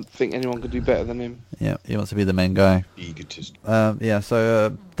 doesn't want to think anyone could do better than him. Yeah, he wants to be the main guy. Egotist. Yeah,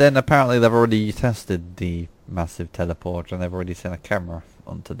 so then apparently they've already tested the massive teleporter and they've already sent a camera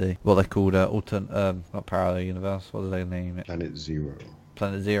onto the, what they called not parallel universe, what do they name it? Planet Zero.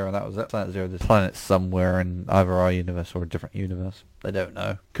 Planet Zero, that was it. Planet Zero, this planet somewhere in either our universe or a different universe. They don't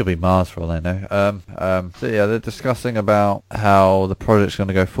know. Could be Mars for all they know. So yeah, they're discussing about how the project's going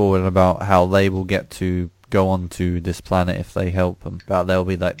to go forward and about how they will get to go on to this planet if they help them. About they'll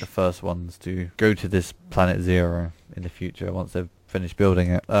be like the first ones to go to this Planet Zero in the future once they've finished building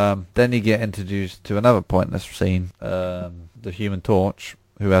it. Then you get introduced to another point in this scene, the Human Torch,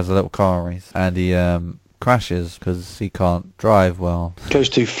 who has a little car race, and he crashes because he can't drive well. Goes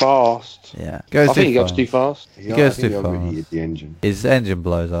too fast. Yeah, I think he goes too fast. He goes too fast. Overheated the engine. His engine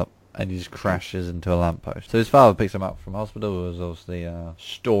blows up and he just crashes into a lamppost. So his father picks him up from hospital. It was obviously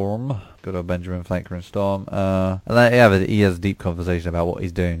Storm, good old Benjamin Franklin Storm. And then he has a deep conversation about what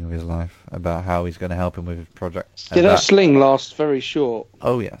he's doing with his life, about how he's going to help him with his project. Yeah, that sling lasts very short.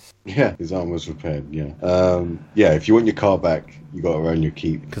 Oh yes. Yeah, his arm was repaired. Yeah. Yeah. If you want your car back, you got to earn your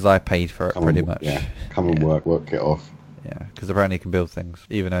keep. Because I paid for it pretty much. Yeah. Come and work it off. Yeah, because apparently he can build things,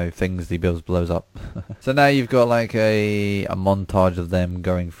 even though things he builds blows up. So now you've got like a montage of them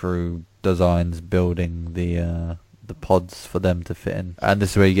going through designs, building the pods for them to fit in. And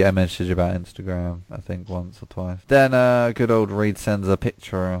this is where you get a message about Instagram, I think once or twice. Then good old Reed sends a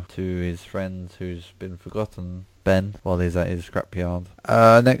picture to his friend who's been forgotten, Ben, while he's at his scrapyard.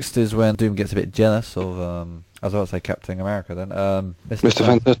 Next is when Doom gets a bit jealous of I was about to say Captain America then. Mr.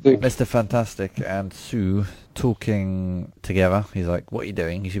 Fantastic. Mr. Fantastic and Sue talking together. He's like, what are you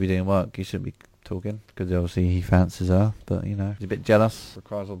doing? You should be doing work. You shouldn't be talking. Because obviously he fancies her. But, you know, he's a bit jealous.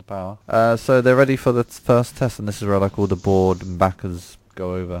 Requires all the power. So they're ready for the first test. And this is where like all the board and backers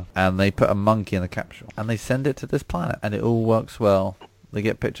go over. And they put a monkey in the capsule. And they send it to this planet. And it all works well. They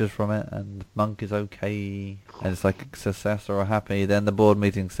get pictures from it. And Monk is okay. And it's like a success or a happy. Then the board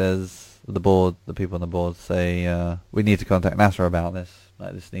meeting says... the people on the board say, we need to contact NASA about this.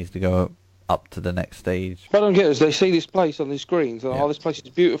 Like, this needs to go up to the next stage. What I don't get is they see this place on the screens, and this place is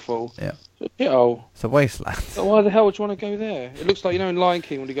beautiful. Yeah. It's a wasteland. So why the hell would you want to go there? It looks like, you know, in Lion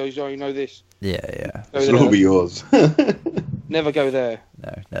King when he goes, oh, you know this. Yeah. It'll all be yours. Never go there.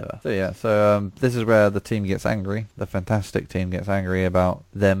 No, never. So yeah, so this is where the team gets angry. The Fantastic team gets angry about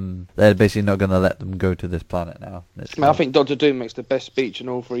them. They're basically not going to let them go to this planet now. I think Dr. Doom makes the best speech in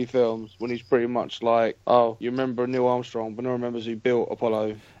all three films when he's pretty much like, oh, you remember Neil Armstrong, but no one remembers who built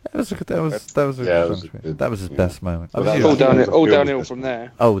Apollo. That was his best moment. Well, all downhill from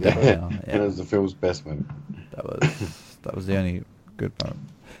there. Oh, downhill. Yeah. That was the film's best moment. That was the only good moment.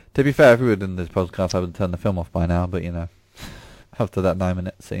 To be fair, if we were doing this podcast, I would turn the film off by now. But you know, after that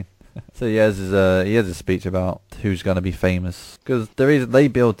 9-minute scene. So he has his speech about who's going to be famous, because they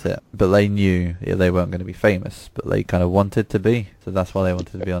built it, but they knew they weren't going to be famous, but they kind of wanted to be, so that's why they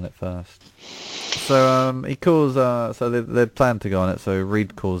wanted to be on it first. So he calls, so they planned to go on it. So Reed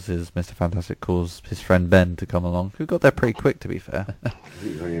Mr. Fantastic calls his friend Ben to come along, who got there pretty quick, to be fair.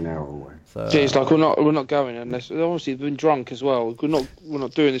 He's only an hour away. So it's like we're not going unless obviously they've been drunk as well. We're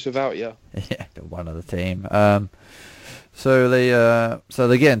not doing this without you. Yeah, one of the team. So they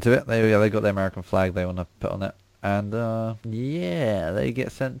get into it. They got their American flag they want to put on it, and they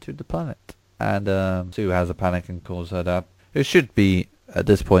get sent to the planet. And Sue has a panic and calls her dad, who should be at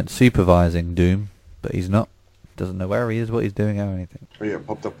this point supervising Doom, but he's not. Doesn't know where he is, what he's doing, or anything. Oh yeah, it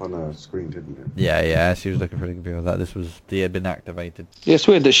popped up on a screen, didn't it? Yeah. She was looking pretty confused with that. He had been activated. Yeah, it's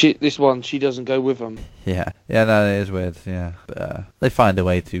weird that she doesn't go with him. Yeah, no, it is weird. Yeah, but they find a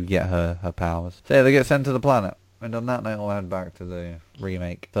way to get her powers. So yeah, they get sent to the planet. And on that note, I'll head back to the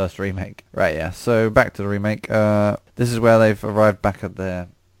first remake. Right, yeah. So back to the remake. This is where they've arrived back at their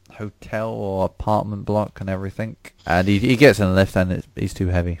hotel or apartment block and everything. And he gets in the lift and he's too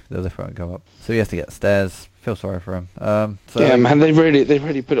heavy. The lift won't go up. So he has to get stairs. Feel sorry for him. Yeah, man, they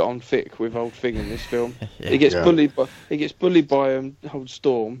really put it on thick with old Thing in this film. Yeah. He gets bullied by old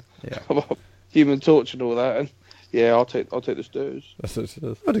Storm. Yeah. Human Torch and all that, and Yeah, I'll take the stairs. That's what she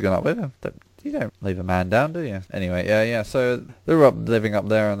does. I'd have gone up with him. You don't leave a man down, do you? Anyway, yeah. So they were living up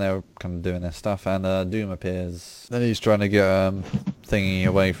there, and they were kind of doing their stuff. And Doom appears. Then he's trying to get Thingy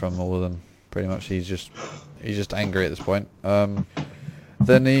away from all of them. Pretty much, he's just angry at this point.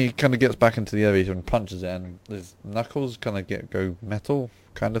 Then he kind of gets back into the elevator and punches it, and his knuckles kind of go metal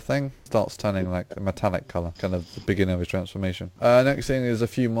kind of thing. Starts turning like a metallic colour, kind of the beginning of his transformation. Next thing is a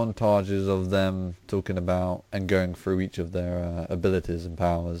few montages of them talking about and going through each of their abilities and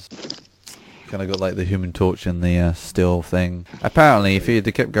powers. Kind of got like the Human Torch and the steel thing. Apparently, if he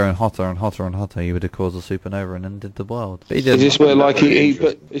had kept going hotter and hotter and hotter, he would have caused a supernova and ended the world. But he didn't. Is this where like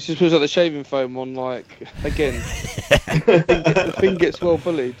it's just puts like the shaving foam on, like again? The thing gets well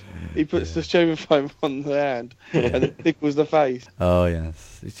bullied. He puts the shaving foam on the hand and it tickles the face. Oh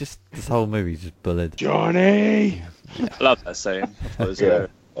yes, it's just this whole movie just bullied. Johnny. I love that scene. Yeah, that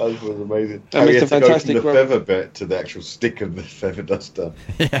was amazing. That He makes had a to go fantastic from the rub. feather bit to the actual stick of the feather duster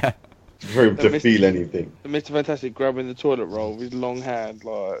Yeah. for him to feel anything. Mr. Fantastic grabbing the toilet roll with his long hand,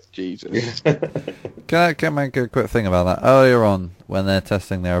 like Jesus. Can I make a quick thing about that? Earlier on, when they're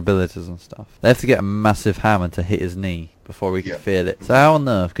testing their abilities and stuff, they have to get a massive hammer to hit his knee before he can feel it. So how on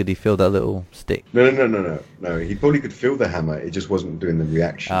earth could he feel that little stick? No. He probably could feel the hammer. It just wasn't doing the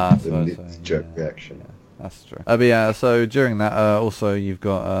reaction, the jerk reaction. Yeah. That's true. But yeah, so during that, also you've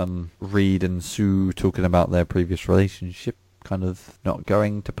got Reed and Sue talking about their previous relationship, kind of not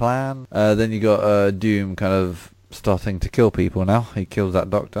going to plan. Then you got Doom kind of starting to kill people now. He kills that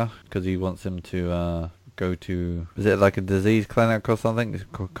doctor because he wants him to go to, is it like a disease clinic or something? It's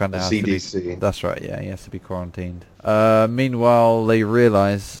kind of CDC. That's right, yeah, he has to be quarantined. Meanwhile, they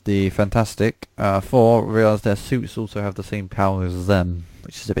realise, the Fantastic Four realise their suits also have the same powers as them,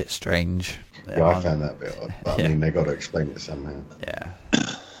 which is a bit strange. Yeah, I found that a bit odd, but I mean, they got to explain it somehow. Yeah.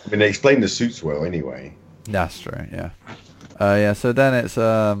 I mean, they explained the suits well anyway. That's true, yeah. Yeah, so then it's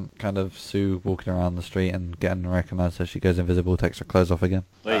kind of Sue walking around the street and getting recognised, so she goes invisible, takes her clothes off again.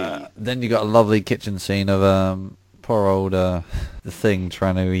 Then you got a lovely kitchen scene of poor old the Thing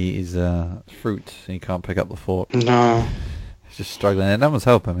trying to eat his fruit, and he can't pick up the fork. No. He's just struggling, and no one's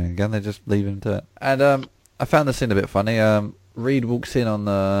helping him again, they just leave him to it. And I found this scene a bit funny. Reed walks in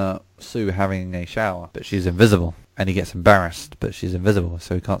on Sue having a shower, but she's invisible, and he gets embarrassed, but she's invisible,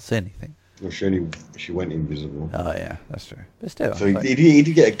 so he can't see anything. Well, she went invisible. Oh yeah, that's true. But still, so he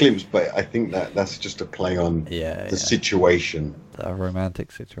did get a glimpse, but I think that's just a play on the situation. A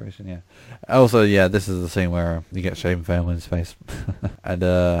romantic situation, yeah. Also, yeah, this is the scene where you get shaving foam in his face. And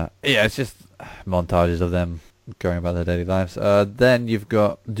yeah, it's just montages of them going about their daily lives. Then you've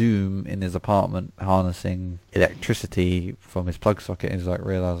got Doom in his apartment harnessing electricity from his plug socket, and he's like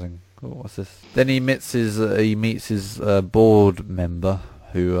realising, oh, what's this? Then he meets his board member,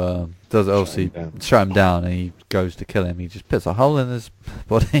 who does obviously shut him down, and he goes to kill him. He just puts a hole in his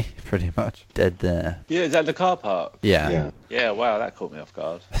body, pretty much. Dead there. Yeah, is that the car park? Yeah. Yeah, wow, that caught me off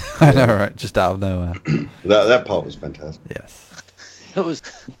guard. I know, right? Just out of nowhere. that part was fantastic. Yes. It was...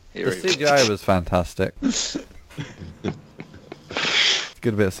 The CGI was fantastic.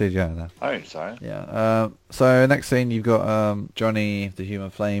 Good bit of CGI there. I think so. Yeah. So next scene, you've got Johnny, the Human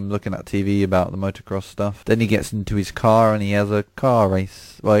Flame, looking at TV about the motocross stuff. Then he gets into his car and he has a car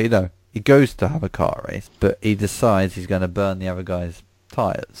race. Well, he goes to have a car race, but he decides he's going to burn the other guy's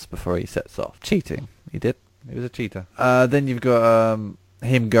tyres before he sets off. Cheating. He did. He was a cheater. Then you've got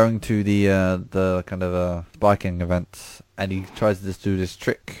him going to the kind of biking events, and he tries to just do this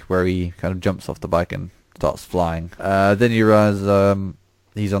trick where he kind of jumps off the bike and starts flying. Then you realize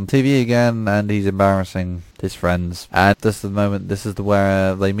he's on TV again, and he's embarrassing his friends. And this is the moment. This is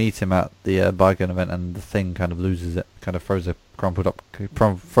where they meet him at the biking event, and the Thing kind of loses it. Kind of throws his crumpled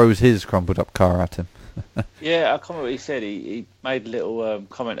up car at him. Yeah, I can't remember what he said. He made a little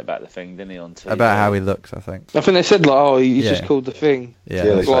comment about the Thing, didn't he, on TV? About how he looks, I think. I think they said, like, oh, he's just called the Thing. Yeah,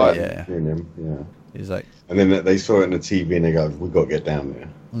 they like, yeah. He's like... And then they saw it on the TV, and they go, we've got to get down there.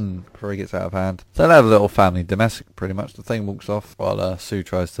 Before he gets out of hand. So they have a little family domestic, pretty much. The Thing walks off while Sue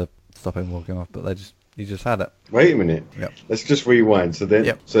tries to stop him walking off, but he just had it. Wait a minute. Yep. Let's just rewind. So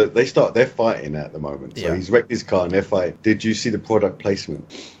then, so they're fighting at the moment. So he's wrecked his car and they're fighting. Did you see the product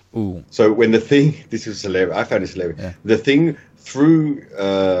placement? Ooh. So when the Thing, this was hilarious. I found this hilarious. Yeah. The Thing threw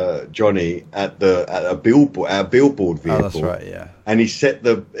Johnny at a billboard vehicle. Oh, that's right. Yeah. And he set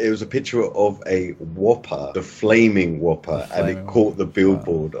it was a picture of a Whopper, the flaming Whopper, and it caught the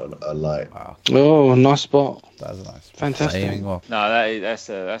billboard on a light. Wow. Oh, nice spot. That was a nice spot. Fantastic. Flaming Whopper. No, that's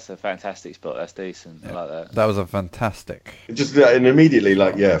a fantastic spot. That's decent. I like that. That was a fantastic. Just and immediately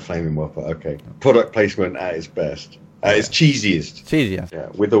flaming Whopper. Okay, product placement at its best. It's cheesiest. Cheesiest. Yeah,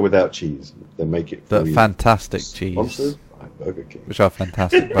 with or without cheese. They make it. The fantastic cheese. Sponsored by Burger King. Which are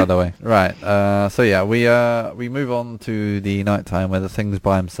fantastic, by the way. Right. So yeah, we move on to the nighttime where the Thing's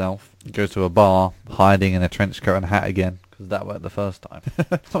by himself. He goes to a bar, hiding in a trench coat and hat again. That worked the first time.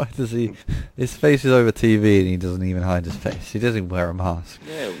 Why does he? His face is over TV and he doesn't even hide his face. He doesn't wear a mask.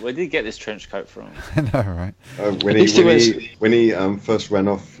 Yeah, where did he get this trench coat from? I know, right? When he first ran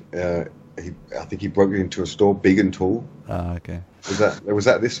off, I think he broke into a store, Big and Tall. Okay. Was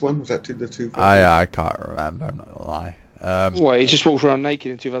that this one? Was that the two? I can't remember. I'm not gonna lie. Well, he just walked around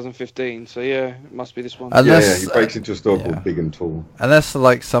naked in 2015, so yeah, it must be this one. Unless, he breaks into a store called Big and Tall. Unless,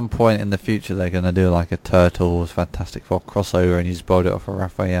 like, some point in the future they're going to do, like, a Turtles Fantastic Four crossover and he's borrowed it off of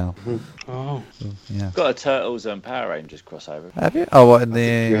Raphael. Mm-hmm. Oh. Yeah. Got a Turtles and Power Rangers crossover. Have you? Oh, what, in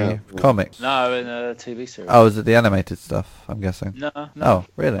the comics? No, in a TV series. Oh, is it the animated stuff, I'm guessing? No. Oh,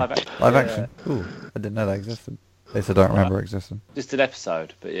 really? Live action. Live action? Ooh, I didn't know that existed. At least I don't remember it existing. Just an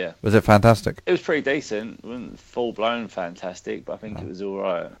episode, but yeah. Was it fantastic? It was pretty decent. It wasn't full-blown fantastic, but I think it was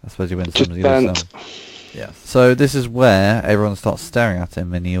alright. I suppose you win some, you lose some. Yeah. So this is where everyone starts staring at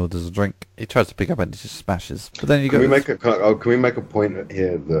him and he orders a drink. He tries to pick up and he just smashes. But then you can we make a point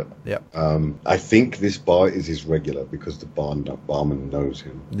here that I think this bar is his regular because the barman knows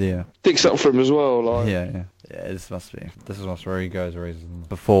him. Yeah. Dicks up for him as well, like. Yeah, this must be where he goes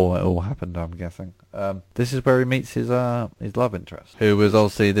before it all happened, I'm guessing. This is where he meets his love interest, who was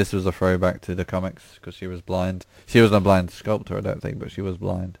obviously, this was a throwback to the comics because she was blind. She wasn't a blind sculptor, I don't think, but she was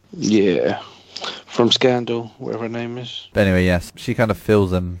blind. Yeah. From Scandal, whatever her name is. But anyway, yes, she kind of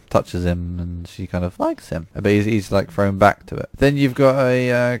feels him, touches him, and she kind of likes him. But he's like thrown back to it. Then you've got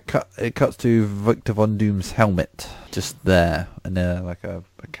it cuts to Victor Von Doom's helmet, just there, in like a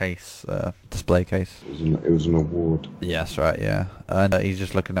case, display case. It was an award. Yes, right, yeah. And he's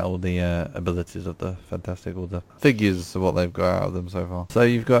just looking at all the abilities of the Fantastic, all the figures of what they've got out of them so far. So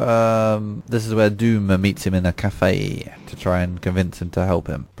you've got, this is where Doom meets him in a cafe to try and convince him to help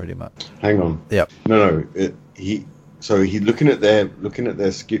him, pretty much. Hang on. Yep. No. He's looking at their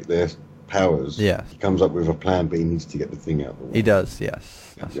powers. Yeah. He comes up with a plan, but he needs to get the thing out of the way. He does,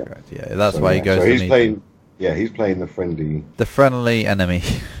 yes. That's correct. Yeah, that's why he goes. So to he's meet playing. him. Yeah, he's playing the friendly enemy.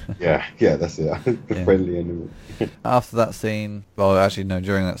 yeah, that's it. Friendly enemy. After that scene, well, actually no,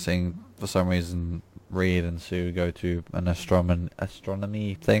 during that scene, for some reason, Reed and Sue go to an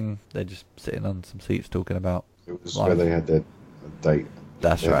astronomy thing. They're just sitting on some seats talking about. It was where they had their date.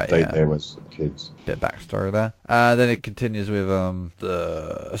 That's right. There was kids. Bit of backstory there. Then it continues with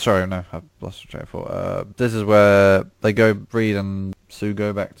Sorry, no, I've lost track of thought. This is where they go. Reed and Sue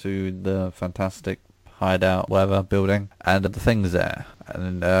go back to the Fantastic hideout, whatever building, and the Thing's there,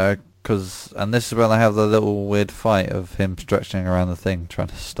 and this is when they have the little weird fight of him stretching around the Thing, trying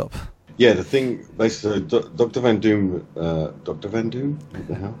to stop. Yeah, the Thing, basically, Dr. Van Doom, what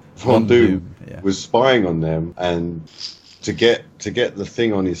the hell? Von Doom was spying on them, and to get the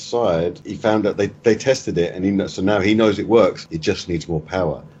Thing on his side, he found that they tested it, and so now he knows it works. It just needs more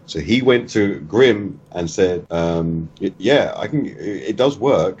power. So he went to Grimm and said, I can. It does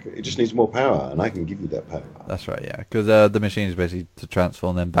work. It just needs more power, and I can give you that power. That's right, yeah. Because the machine is basically to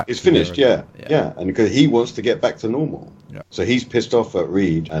transform them back. It's finished, yeah. And because he wants to get back to normal. Yeah. So he's pissed off at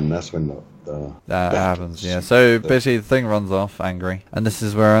Reed, and that's when that happens. Yeah. So basically, the Thing runs off angry, and this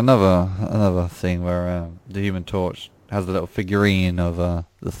is where another thing where the Human Torch has a little figurine of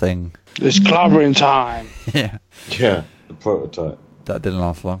the Thing. It's clobbering time. Yeah. Yeah. The prototype. That didn't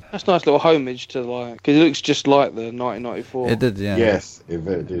last long. That's a nice little homage to because it looks just like the 1994. It did, yeah. Yes, it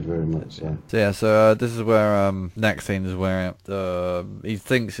did very much. Yeah. So this is where next scene is where he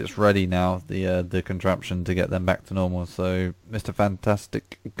thinks it's ready now, the contraption to get them back to normal. So Mr.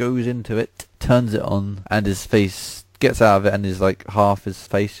 Fantastic goes into it, turns it on, and his face gets out of it, and half his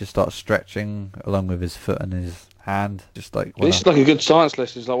face just starts stretching along with his foot and his hand, just like. This is like a good science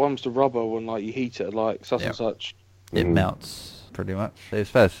lesson. It's like one was the rubber when you heat it such and such. It melts. Pretty much. His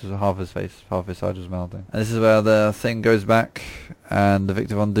face, half his side was melting. And this is where the Thing goes back, and the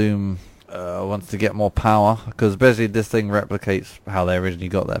Victor Von Doom wants to get more power, because basically this thing replicates how they originally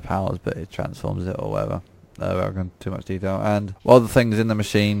got their powers, but it transforms it or whatever. Without going into too much detail. And while the Thing's in the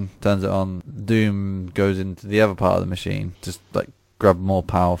machine, turns it on, Doom goes into the other part of the machine, just grab more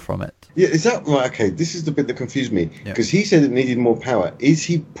power from it. Yeah, is that right? Okay, this is the bit that confused me, because he said it needed more power. Is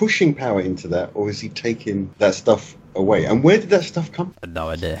he pushing power into that, or is he taking that stuff away? And where did that stuff come from? No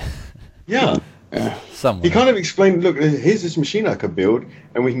idea. Yeah. Somewhere. He kind of explained, look, here's this machine I could build,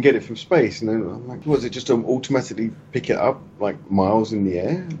 and we can get it from space. And then I'm like, was it just to automatically pick it up, miles in the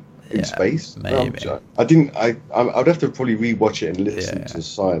air? in space. maybe. I didn't. I'd have to probably rewatch it and listen to the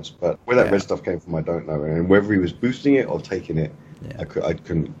science. But where that red stuff came from, I don't know. And whether he was boosting it or taking it, I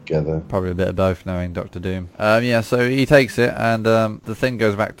couldn't gather. Probably a bit of both, knowing Doctor Doom. So he takes it, and the thing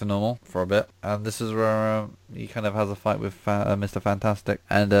goes back to normal for a bit. And this is where he kind of has a fight with Mr. Fantastic,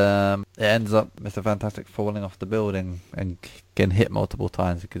 and it ends up Mr. Fantastic falling off the building and getting hit multiple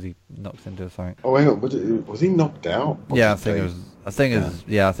times because he knocks into something. Oh, hang on, was he knocked out? I think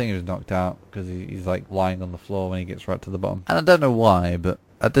he was knocked out because he's like lying on the floor when he gets right to the bottom. And I don't know why, but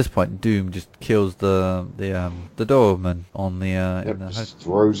at this point, Doom just kills the doorman on the. Just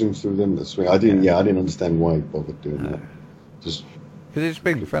throws him through them. I didn't understand why he bothered doing that. Just because he's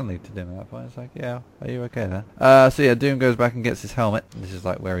being friendly to Doom at that point. It's like, yeah, are you okay there? Doom goes back and gets his helmet. This is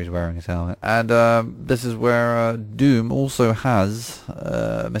like where he's wearing his helmet, and this is where Doom also has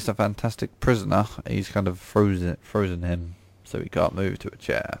Mr. Fantastic prisoner. He's kind of frozen him, so he can't move to a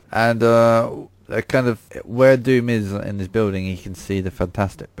chair, and. Kind of where Doom is in this building, he can see the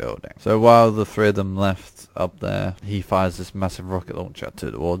Fantastic building. So while the three of them left up there, he fires this massive rocket launcher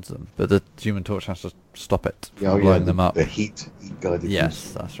towards them. But the Human Torch has to stop it from blowing them up. The heat guided.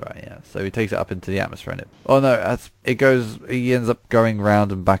 Yes, that's right. Yeah. So he takes it up into the atmosphere, and he ends up going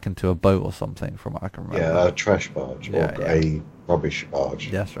round and back into a boat or something, from what I can remember. Yeah, a trash barge or a rubbish barge.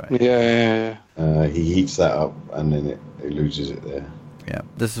 That's right. Yeah. He heats that up, and then it loses it there. Yeah,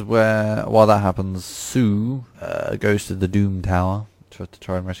 this is where, while that happens, Sue goes to the Doom Tower to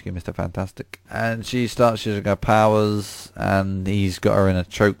try and rescue Mr. Fantastic. And she starts using her powers, and he's got her in a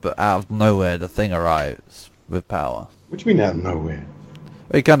choke, but out of nowhere the Thing arrives with power. What do you mean out of nowhere?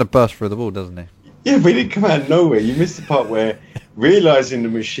 He kind of bursts through the wall, doesn't he? Yeah, but he didn't come out of nowhere. You missed the part where realising the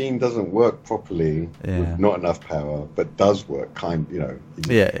machine doesn't work properly with not enough power, but does work,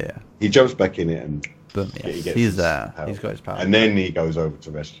 He jumps back in it and... Boom, yes. He's there. He's got his power. And then he goes over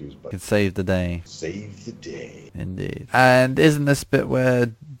to rescue. He can save the day. Save the day. Indeed. And isn't this bit where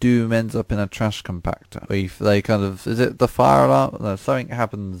Doom ends up in a trash compactor? They kind of... Is it the fire alarm? No, something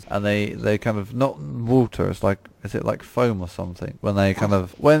happens and they kind of... Not water, it's like... Is it like foam or something? When they kind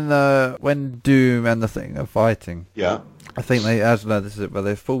of... When Doom and the Thing are fighting... Yeah. I think this is it, where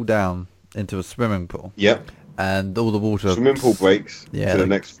they fall down into a swimming pool. Yep. And all the water... Swimming pool breaks to the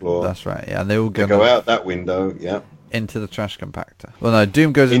next floor. That's right, yeah. And they all go out that window, into the trash compactor. Well, no,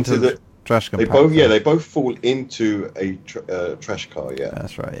 Doom goes into the trash compactor. They both fall into a trash car,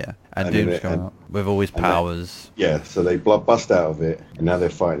 That's right, yeah. And Doom's coming up with all his powers. So they bust out of it, and now they're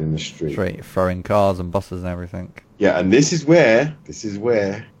fighting in the street. Straight, throwing cars and buses and everything. Yeah, and this is where,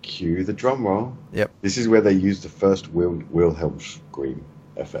 cue the drum roll. Yep. This is where they use the first Wilhelm scream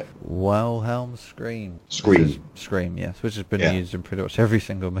effect. Wilhelm Scream, yes, which has been used in pretty much every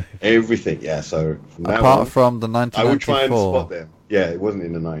single movie. Everything, yeah. So from apart from the 1994, I would try and spot them. Yeah, it wasn't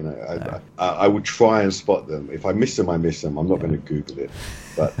in the 1990. I would try and spot them. If I miss them, I miss them. I'm not going to Google it,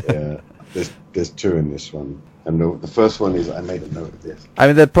 but there's two in this one. And the first one is, I made a note of this. I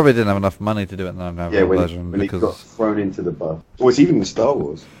mean, they probably didn't have enough money to do it in the 1994 version. When he got thrown into the bus. Well, it's even in Star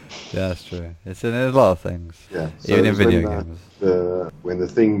Wars. Yeah, that's true. It's in a lot of things. Yeah. So even in video games. When the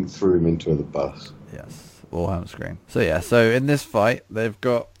Thing threw him into the bus. Yes. Wilhelm Scream. So in this fight, they're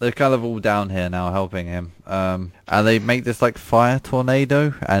kind of all down here now helping him. And they make this like fire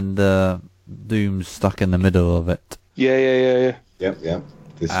tornado, and Doom's stuck in the middle of it. Yeah. Yep.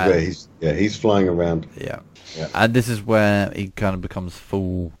 This is where he's flying around. Yeah. And this is where he kind of becomes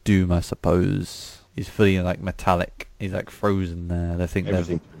full Doom, I suppose. He's fully like metallic. He's like frozen there. They think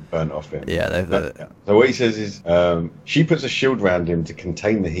everything's been burnt off him. Yeah. So what he says is, she puts a shield around him to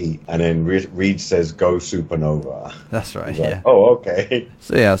contain the heat, and then Reed says, "Go supernova." That's right. Like, oh, okay.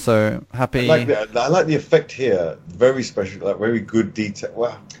 So happy. I like the effect here. Very special, like very good detail.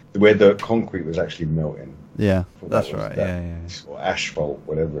 Wow. Where the concrete was actually melting. Yeah, that's right. Yeah. Or asphalt,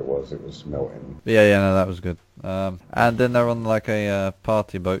 whatever it was melting. No, that was good. And then they're on like a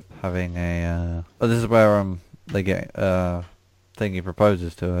party boat having a. This is where they get thing he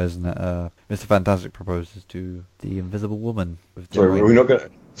proposes to her, isn't it? Mr. Fantastic proposes to the Invisible Woman. Sorry, we're not gonna.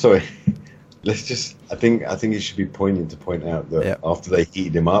 Sorry. Let's just. I think it should be poignant to point out that after they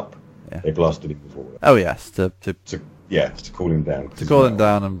heated him up, they blasted him with water. Oh yes, to cool him down. To cool him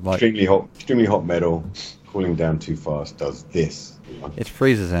down and like extremely hot metal. Cooling down too fast does this. It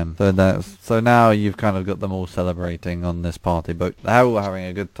freezes him. So now you've kind of got them all celebrating on this party boat. They're all having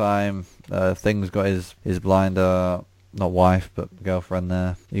a good time. Thing's got his blind, not wife, but girlfriend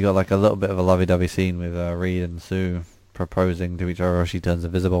there. You got like a little bit of a lovey-dovey scene with Reed and Sue proposing to each other, or she turns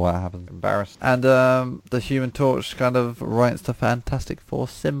invisible, what happens, embarrassed. And the Human Torch kind of writes the Fantastic Four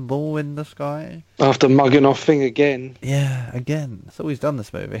symbol in the sky. After mugging off Thing again. Yeah, again. That's all he's done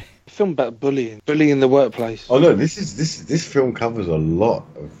this movie. Film about bullying in the workplace. Oh no, this film covers a lot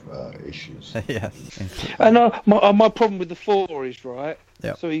of issues. Yes. And my problem with the 4 is, right,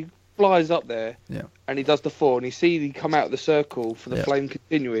 Yep. so he flies up there, Yeah. and he does the 4, and he sees he come out of the circle for the Yep. flame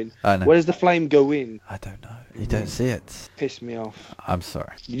continuing. I know. Where does the flame go in? I don't know. You don't see it. Pissed me off. I'm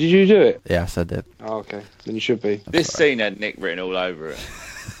sorry. Did you do it? Yes, I did. Oh, okay. Then you should be. This scene had Nick written all over it.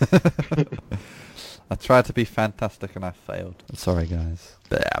 I tried to be fantastic and I failed. I'm sorry, guys.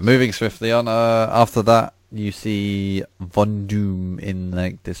 But yeah, moving swiftly on. After that, you see Von Doom in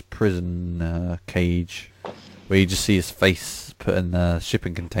like this prison cage, where you just see his face put in a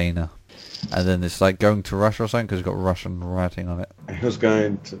shipping container, and then it's like going to Russia or something because it's got Russian writing on it. He was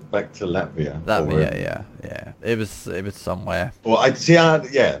going back to Latvia. Latvia, yeah. It was somewhere. Well, I see.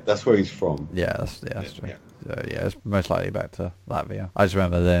 Yeah, that's where he's from. Yeah, that's true. Yeah. So, yeah, it's most likely back to Latvia. I just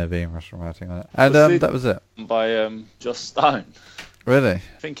remember there being Russian writing on it, and that was it. By Joss Stone. Really?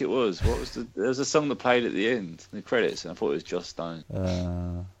 I think it was. What was there was a song that played at the end, the credits, and I thought it was Joss Stone.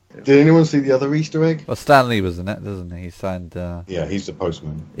 Did anyone see the other Easter egg? Well, Stan Lee was in it, doesn't he? He signed. Yeah, he's the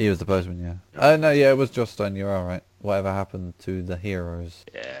postman. He was the postman, yeah. Oh no, yeah, it was Joss Stone. You're all right. Whatever happened to the heroes?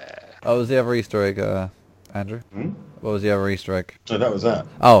 Yeah. Oh, was the other Easter egg, Andrew? What was the other Easter egg? So that was that.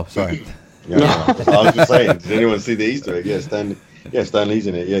 Oh, sorry. Yeah, I was just saying. Did anyone see the Easter egg? Yeah, Stan Lee's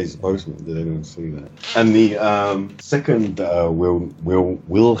in it. Yeah, he's the postman. Did anyone see that? And the second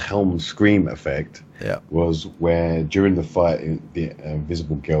Wilhelm scream effect was where during the fight the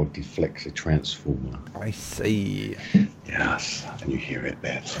Invisible Girl deflects a transformer. I see. Yes, and you hear it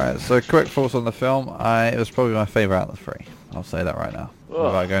there. Right, so quick thoughts on the film. It was probably my favourite out of the 3. I'll say that right now.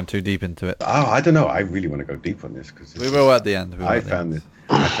 Without going too deep into it. Oh, I don't know. I really want to go deep on this because We will at the end. I found it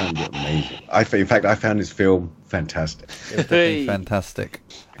amazing. In fact, I found this film fantastic. It was definitely fantastic.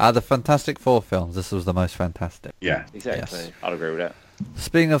 Out of the Fantastic Four films, this was the most fantastic. Yeah. Exactly. Yes. I'd agree with that.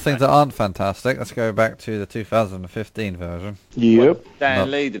 Speaking of things that aren't fantastic, let's go back to the 2015 version. Yep. Dan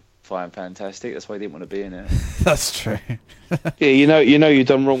Lee did find fantastic. That's why he didn't want to be in it. That's true. Yeah, you know you've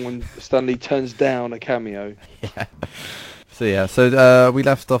done wrong when Stanley turns down a cameo. Yeah. So we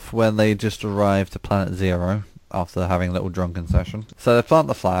left off when they just arrived to Planet Zero after having a little drunken session. So they plant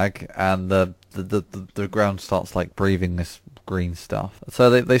the flag, and the ground starts like breathing this green stuff.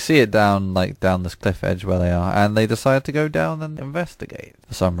 So they see it down this cliff edge where they are, and they decide to go down and investigate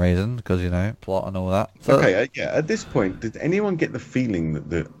for some reason because plot and all that. So, okay, at this point, did anyone get the feeling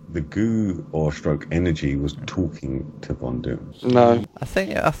that the goo or stroke energy was talking to Von Doom? No. I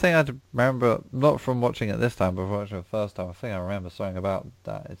think I remember, not from watching it this time, but from watching it the first time. I think I remember something about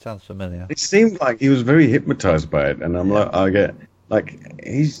that. It sounds familiar. It seemed like he was very hypnotized by it, and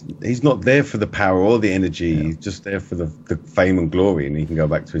he's not there for the power or the energy. He's just there for the fame and glory, and he can go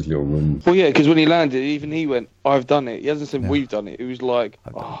back to his little room. Well, yeah, because when he landed, even he went, "I've done it." He hasn't said we've done it. He was like,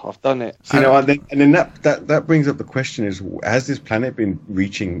 "I've done it." So, and then that brings up the question: has this planet been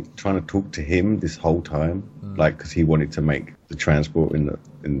trying to talk to him this whole time? Like, because he wanted to make the transport in the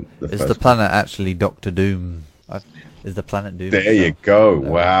Is first the planet actually Doctor Doom? Is the planet Doom? There you go.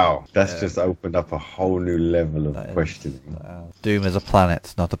 Wow. That's just opened up a whole new level of questioning. Doom is a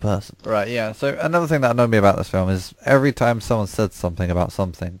planet, not a person. Right, yeah. So another thing that annoyed me about this film is every time someone said something about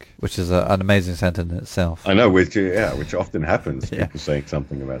something, which is an amazing sentence in itself. I know, which often happens. People saying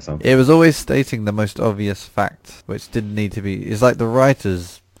something about something. It was always stating the most obvious fact, which didn't need to be. It's like the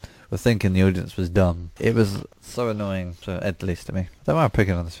writers were thinking the audience was dumb. It was so annoying, at least to me. I don't mind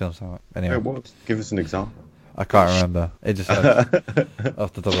picking on this film so much. Anyway. Give us an example. I can't remember. It just off the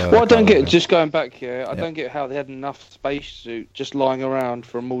top of my head. Well, I don't get, just going back here, I don't get how they had enough spacesuit just lying around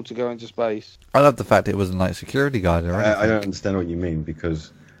for them all to go into space. I love the fact it wasn't like security guard or anything. I don't understand what you mean,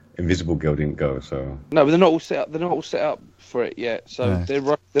 because Invisible Girl didn't go, so... No, but they're not all set up. They're not all set up for it yet. So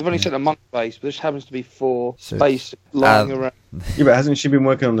they've only sent a monk base, but this happens to be 4 space lying around. Yeah, but hasn't she been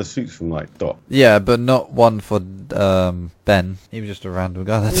working on the suits from Dot? Yeah, but not one for Ben. He was just a random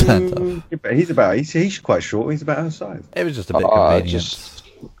guy that turned up. Yeah, but he's quite short. He's about her size. It was just a bit convenient. Just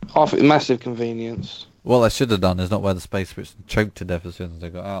massive convenience. What I should have done is not wear the space suits and choke to death as soon as they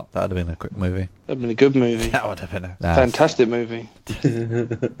got out. That would have been a quick movie. That'd have been a good movie. That would have been a fantastic movie.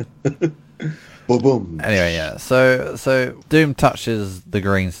 Boom. Anyway, yeah. So Doom touches the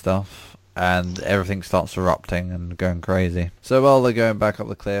green stuff, and everything starts erupting and going crazy. So while they're going back up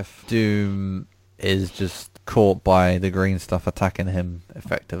the cliff, Doom is just caught by the green stuff attacking him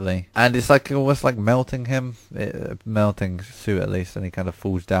effectively, and it's like almost like melting him, melting Sue at least, and he kind of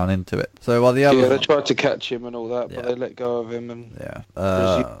falls down into it. So while the others, they tried to catch him and all that, but they let go of him and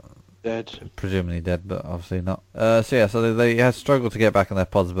dead. Presumably dead, but obviously not. So they have struggled to get back in their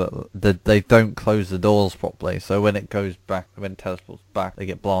pods, but they don't close the doors properly. So when it goes back, when it teleports back, they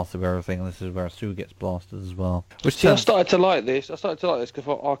get blasted with everything, and this is where Sue gets blasted as well. I started to like this. because I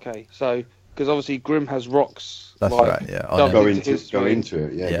thought, okay, so because obviously Grimm has rocks. That's right. Yeah. Go into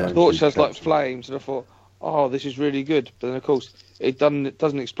it. Yeah. Torch has like flames, and I thought, oh, this is really good. But then of course it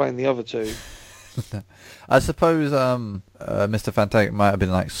doesn't explain the other two. I suppose Mr. Fantastic might have been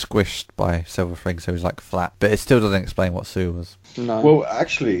like squished by several things, so he's like flat, but it still doesn't explain what Sue was. No. Well,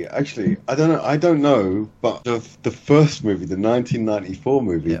 actually, I don't know, but the first movie, the 1994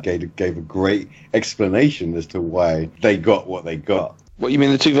 movie, gave a great explanation as to why they got what they got. What, you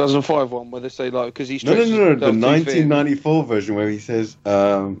mean the 2005 one where they say like because he's no, the 1994 version where he says,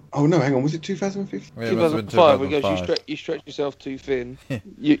 oh no, hang on, was it 2015? 2005. We go, you stretch yourself too thin.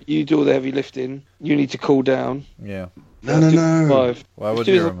 you do all the heavy lifting. You need to cool down. Yeah. No. Why would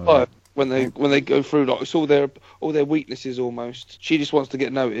you remember? When they go through, like it's all their weaknesses almost. She just wants to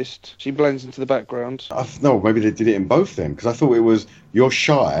get noticed. She blends into the background. No, maybe they did it in both then, because I thought it was you're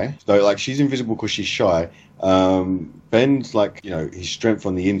shy, so like she's invisible because she's shy. Ben's like, his strength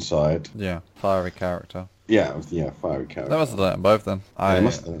on the inside. Yeah, fiery character. Yeah, fiery character. They must have done it in both then. They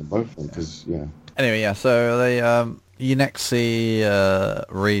must have done it in both then, because Anyway, so they you next see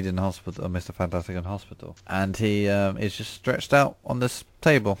Reed in hospital, or Mr. Fantastic in hospital, and he is just stretched out on this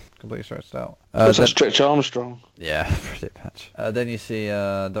table, completely stretched out. Looks like Stretch Armstrong. Yeah, pretty much. Then you see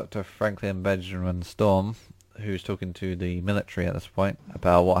Dr. Franklin Benjamin Storm, who's talking to the military at this point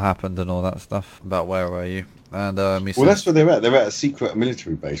about what happened and all that stuff, about where were you. And that's where they're at. They're at a secret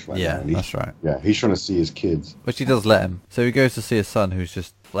military base right now. Yeah, that's right. Yeah, he's trying to see his kids. Which he does let him. So he goes to see his son, who's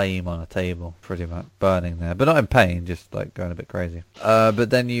just flame on a table, pretty much burning there, but not in pain, just like going a bit crazy. But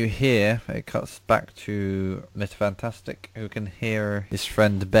then you hear it cuts back to Mr. Fantastic, who can hear his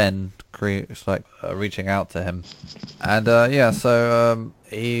friend Ben reaching out to him, and so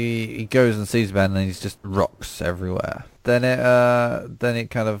he goes and sees Ben, and he's just rocks everywhere. Then it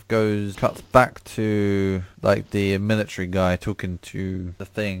kind of cuts back to like the military guy talking to the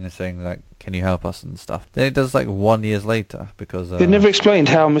thing and saying like, can you help us and stuff. Then it does like 1 year later, because they never explained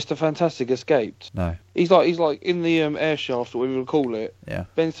how Mr. Fantastic escaped. No. He's like in the air shaft, or whatever you call it. Yeah.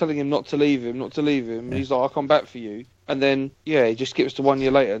 Ben's telling him not to leave him. Yeah. He's like, I'll come back for you. And then he just skips to 1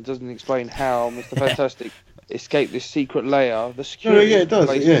 year later and doesn't explain how Mr. Fantastic escape this secret layer. The security. It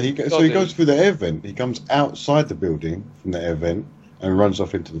does. Yeah, he goes through the air vent. He comes outside the building from the air vent and runs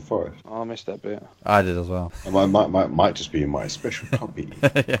off into the forest. Oh, I missed that bit. I did as well. And might just be in my special copy.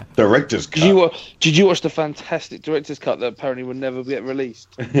 Director's cut. Did you watch the fantastic director's cut that apparently will never get released?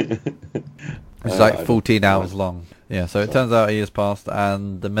 It's like 14 hours long. Yeah, so it turns out a year's passed,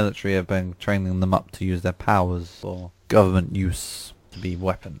 and the military have been training them up to use their powers for government use to be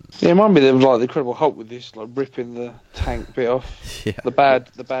weapons. Yeah, it reminded me of like the Incredible Hulk with this, like ripping the tank bit off. Yeah. The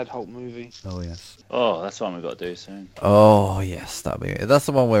bad Hulk movie. Oh yes. Oh, that's one we've got to do soon. Oh yes, that'd be it. That's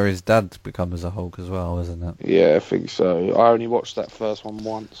the one where his dad becomes a Hulk as well, isn't it? Yeah, I think so. I only watched that first one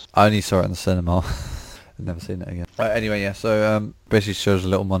once. I only saw it in the cinema. I've never seen it again. Anyway, yeah, so basically shows a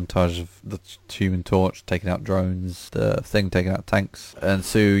little montage of the Human Torch taking out drones, the Thing taking out tanks, and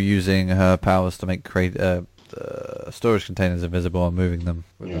Sue using her powers to make storage containers invisible and moving them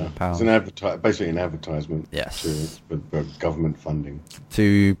with her powers. It's basically an advertisement. Yes. For government funding.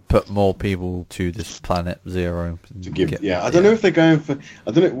 To put more people to this planet Zero. I don't know if they're going for.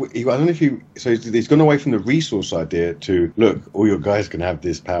 I don't know if he. So he's gone away from the resource idea to look. All your guys can have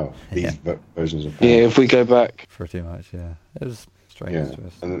this power. These versions of power. Yeah, if we go back. Pretty much. Yeah, it was strange. Yeah,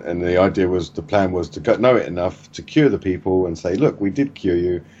 and the plan was to know it enough to cure the people and say, look, we did cure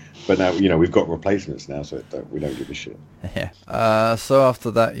you. But now, we've got replacements now, so we don't give a shit. Yeah. So after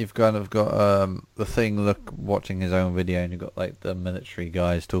that, you've kind of got the Thing watching his own video, and you've got like the military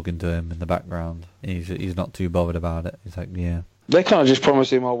guys talking to him in the background. He's not too bothered about it. He's like, yeah. They can't just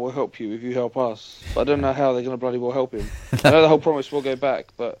promise him, we'll help you if you help us. But I don't know how they're going to bloody well help him. I know the whole promise will go back,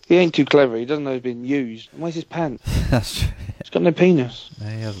 but he ain't too clever. He doesn't know he's been used. Where's his pants? That's true. He's got no penis.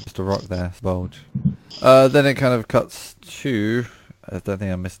 Yeah, he has just a rock there, bulge. Then it kind of cuts to... I don't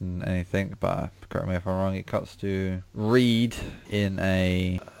think I'm missing anything, but correct me if I'm wrong. It cuts to Reed in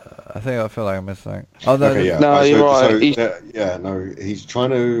a... I feel like I'm missing. Oh no! Okay, yeah. No, you're right. He's trying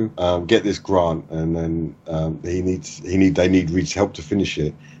to get this grant, and then they need Reed's help to finish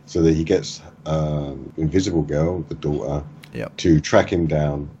it, so that he gets Invisible Girl, the daughter, to track him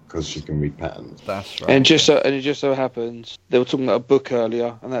down, because she can read patterns. That's right. And it just so happens they were talking about a book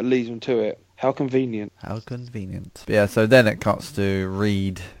earlier, and that leads them to it. How convenient. How convenient. But yeah, so then it cuts to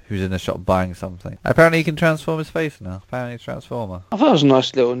Reed, who's in the shop buying something. Apparently he can transform his face now. Apparently he's a Transformer. I thought it was a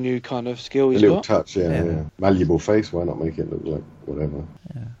nice little new kind of skill A he's little got. touch, yeah. Malleable face. Why not make it look like whatever?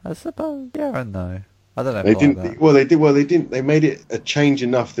 Yeah, I suppose. Yeah and no. I don't know. They if I like didn't. that. Well, they did. Well, they didn't. They made it a change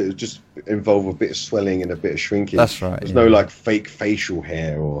enough that it would just involve a bit of swelling and a bit of shrinking. That's right. There's yeah. no like fake facial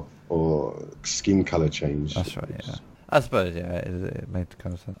hair or skin color change. That's right, yeah. I suppose, yeah, it made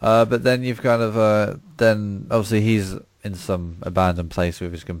kind of sense. But then you've kind of, then obviously he's in some abandoned place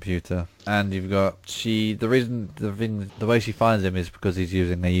with his computer, and you've got the way she finds him is because he's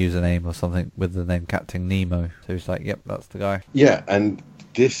using a username or something with the name Captain Nemo. So he's like, yep, that's the guy. Yeah, and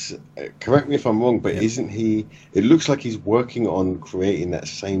this, correct me if I'm wrong, but isn't he? It looks like he's working on creating that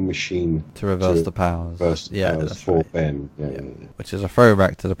same machine To reverse the powers. reverse the Yeah, powers that's for right. Ben. Yeah. Which is a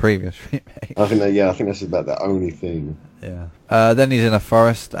throwback to the previous remake. I think that's about the only thing. Yeah. Then he's in a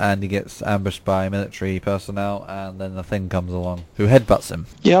forest and he gets ambushed by military personnel, and then the Thing comes along who headbutts him.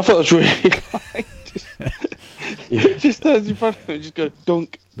 Yeah, I thought it was really like just stands in front of him and just goes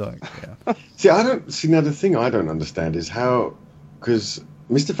dunk. Like, yeah. See. Now the thing I don't understand is how, because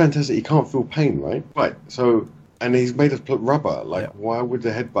Mr. Fantastic, he can't feel pain, right? Right. So, and he's made of rubber. Like, why would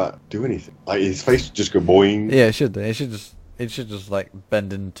the headbutt do anything? Like his face would just go boing. Yeah, it should do. It should just like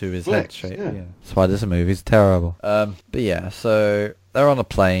bend into his head Flex, shape. yeah. Yeah. That's why this movie's terrible. But yeah, so they're on a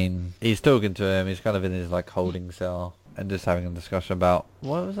plane. He's talking to him. He's kind of in his like holding cell and just having a discussion about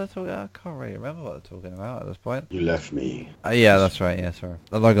what was I talking about? I can't really remember what they're talking about at this point. You left me. Yeah, that's right. Yeah, sorry.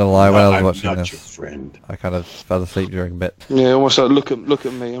 I'm not gonna lie. When I was I'm watching not this, your friend. I kind of fell asleep during a bit. Yeah, almost like look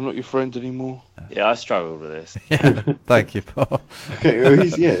at me. I'm not your friend anymore. Yeah, I struggled with this. Yeah, thank you, Paul. Okay, well,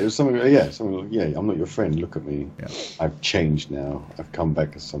 it was something. Yeah, I'm not your friend. Look at me. Yeah. I've changed now. I've come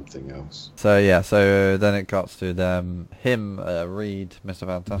back as something else. So yeah, so then it cuts to him, Reed, Mr.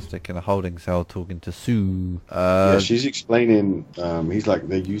 Fantastic, in a holding cell talking to Sue. Yeah, she's explaining. He's like,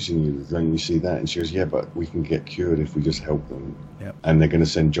 they're using you. Don't you see that? And she goes, yeah, but we can get cured if we just help them. Yep. And they're going to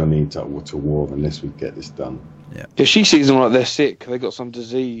send Johnny to war unless we get this done. Yeah, she sees them like they're sick. They got some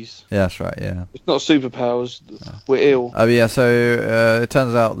disease. Yeah, that's right. Yeah. It's not superpowers. We're ill. Oh yeah, so it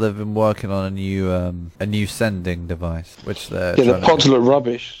turns out they've been working on a new sending device, which they're Yeah, the trying pods look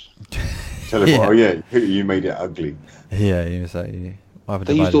rubbish. Tell him, Yeah. oh yeah, you made it ugly. Yeah, you say.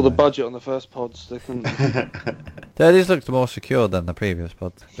 They used all the budget on the first pods. They couldn't. These looked more secure than the previous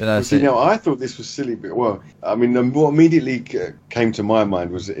pods. But no, Well, see, now I thought this was silly, but well, I mean, what immediately came to my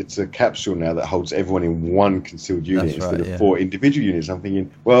mind was it's a capsule now that holds everyone in one concealed unit That's right, instead of yeah. 4 individual units. I'm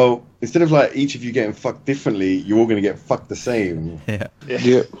thinking, well, instead of like each of you getting fucked differently, you're all going to get fucked the same. yeah.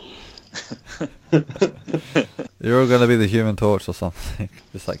 Yeah. You're all going to be the Human Torch or something.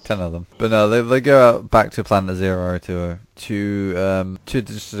 Just like 10 of them. But no, they go out back to Planet Zero to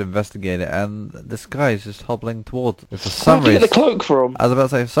just investigate it, and this guy is just hobbling towards it. For some Where'd you reason, get the cloak from? I was about to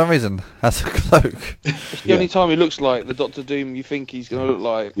say, for some reason, has a cloak. It's the only time he looks like the Doctor Doom you think he's going to look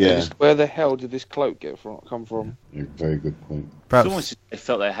like. Yeah. Just, where the hell did this cloak come from? Yeah, very good point. It's Perhaps almost just, they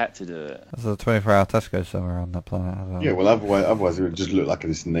felt they had to do it. there's a 24-hour Tesco somewhere on that planet. I don't know. Yeah, well, otherwise it would just look like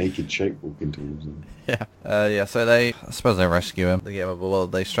this naked shape walking towards them. Yeah. So I suppose they rescue him. They get him, well,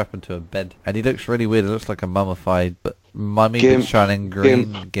 they strap him to a bed, and he looks really weird. It looks like a mummified, but mummy Gimp. with shining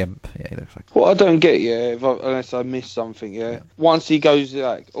green gimp. Yeah, he looks like. What I don't get, unless I miss something, once he goes,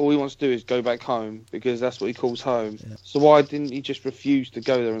 like, all he wants to do is go back home, because that's what he calls home. Yeah. So why didn't he just refuse to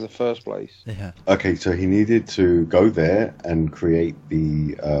go there in the first place? Yeah. Okay, so he needed to go there and create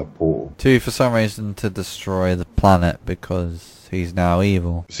the portal. For some reason, to destroy the planet because he's now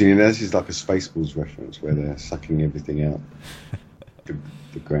evil. See, this is like a Spaceballs reference where they're sucking everything out.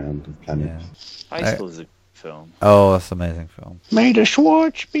 the ground of planets. Spaceballs is a good film. Oh, that's an amazing film. May the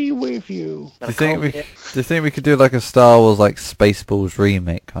Schwartz be with you. Do you think we could do like a Star Wars like Spaceballs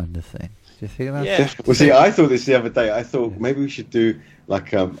remake kind of thing? Do you think that? Yeah. Well, see, I thought this the other day. I thought maybe we should do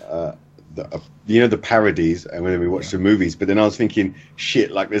like the parodies, and when we watch the movies. But then I was thinking,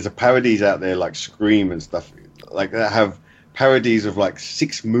 shit, like there's a parodies out there like Scream and stuff, like that have parodies of like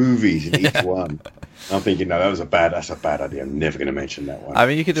 6 movies in each one. I'm thinking, no, that's a bad idea. I'm never going to mention that one. I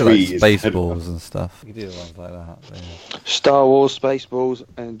mean, you could do 3 like is Spaceballs and stuff. You could do ones like that. Yeah. Star Wars, Spaceballs,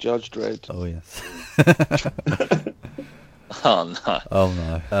 and Judge Dredd. Oh yes. Oh no. Oh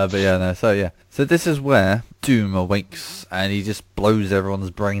no. But yeah, no. So yeah. So this is where Doom awakes and he just blows everyone's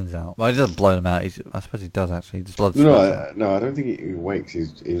brains out. Well, he doesn't blow them out. I suppose he does actually. He just blows them out. No, I don't think he wakes.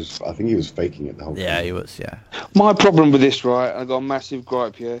 I think he was faking it the whole time. Yeah, he was. Yeah. My problem with this, right? I got a massive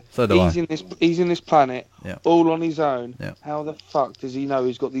gripe here. So do I. He's in this planet all on his own. Yeah. How the fuck does he know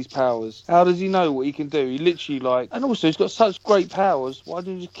he's got these powers? How does he know what he can do? He literally and also he's got such great powers. Why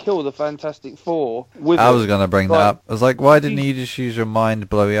didn't you kill the Fantastic Four with I it? was going to bring that up. I was like, why didn't you just use your mind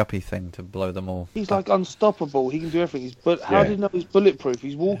blowy-uppy thing to blow them all? He's like unstoppable. He can do everything. But how do you know he's bulletproof?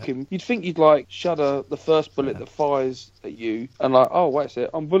 He's walking. You'd think you'd like shudder the first bullet that fires at you and like, oh wait a sec,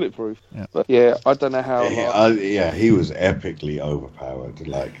 I'm bulletproof. Yeah. But yeah, I don't know how. He was epically overpowered.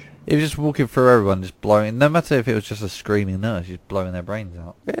 Like he was just walking through everyone, just blowing. No matter if it was just a screaming nurse, just blowing their brains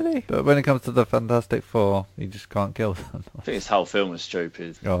out. Really? But when it comes to the Fantastic Four, you just can't kill them. I think this whole film was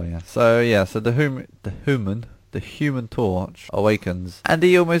stupid. Oh yeah. So the Human Torch awakens, and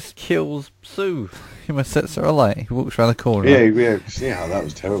he almost kills Sue. He almost sets her alight. He walks around the corner. Yeah. See how that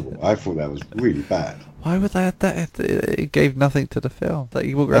was terrible. I thought that was really bad. Why would they have that? It gave nothing to the film. Like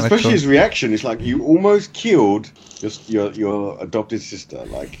you walk around especially his reaction. It's like you almost killed your adopted sister.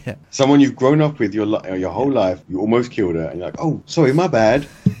 Like someone you've grown up with your whole life. You almost killed her, and you're like, oh, sorry, my bad.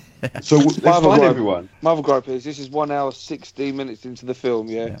 So let's find everyone. My other gripe is this is 1 hour 16 minutes into the film,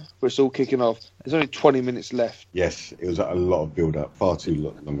 where it's all kicking off. There's only 20 minutes left. Yes, it was a lot of build up, far too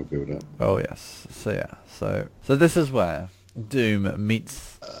long of build up. Oh yes. So this is where Doom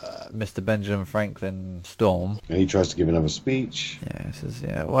meets Mr. Benjamin Franklin Storm. And he tries to give another speech. Yeah, he says,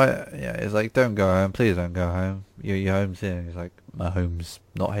 he's like, don't go home, please don't go home. Your home's here. He's like, my home's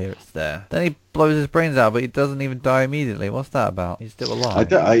not here, it's there. Then he blows his brains out, but he doesn't even die immediately. What's that about? He's still alive.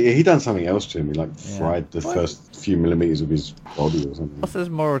 He done something else to him. He fried the first few millimeters of his body or something. What's his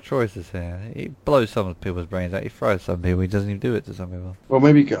moral choices here? He blows some people's brains out. He fries some people. He doesn't even do it to some people. Well,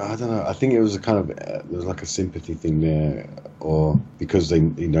 maybe, I don't know. I think it was a kind of, there was like a sympathy thing there, or because he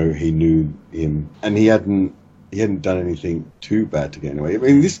knew him, and he hadn't done anything too bad to get away. I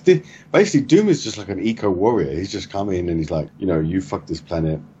mean, basically Doom is just like an eco warrior. He's just come in and he's like, you fuck this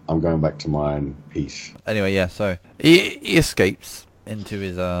planet. I'm going back to mine. Peace. Anyway, so he escapes into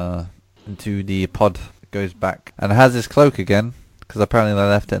the pod, goes back and has his cloak again because apparently they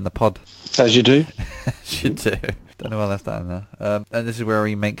left it in the pod. As you do. Should do. Don't know why I left that in there. And this is where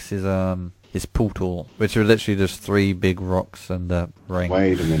he makes his portal, which are literally just 3 big rocks and a ring.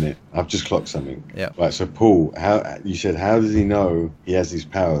 Wait a minute, I've just clocked something. Yeah. Right, so Paul, how does he know he has these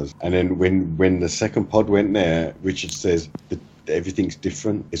powers? And then when the second pod went there, Richard says that everything's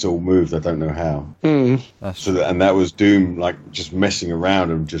different. It's all moved. I don't know how. And that was Doom, like just messing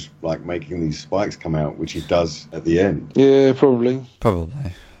around and just like making these spikes come out, which he does at the end. Yeah, probably.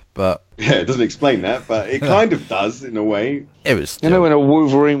 But yeah, it doesn't explain that, but it kind of does in a way. It was still... when a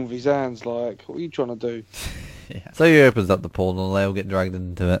Wolverine with his hands, like, what are you trying to do? Yeah. So he opens up the portal and they all get dragged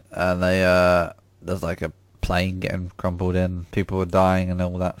into it, and there's like a plane getting crumpled in, people are dying and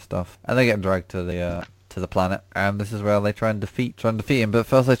all that stuff, and they get dragged to the planet, and this is where they try and defeat him, but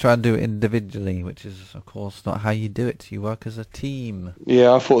first they try and do it individually, which is of course not how you do it. You work as a team.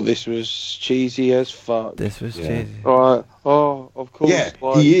 Yeah, I thought this was cheesy as fuck. This was cheesy. Alright, of course. Yeah,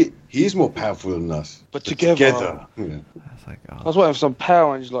 he is more powerful than us. But together. Yeah. I was like, I was waiting for some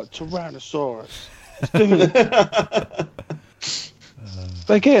power and he's like, Tyrannosaurus. Let's do it.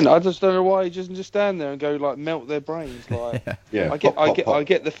 But again, I just don't know why he doesn't just stand there and go like melt their brains. Like, yeah. I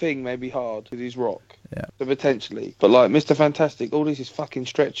get the Thing may be hard with his rock, yeah, so potentially, but like Mr. Fantastic, all this is fucking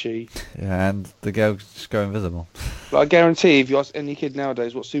stretchy. Yeah, and the girls just go invisible. But I guarantee, if you ask any kid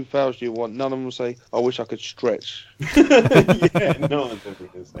nowadays what superpowers do you want, none of them will say, "I wish I could stretch." Yeah, no one's ever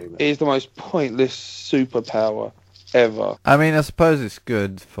going to say that. It is the most pointless superpower ever. I mean, I suppose it's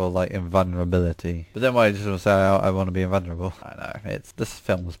good for like invulnerability, but then why just want to say I want to be invulnerable? I know, this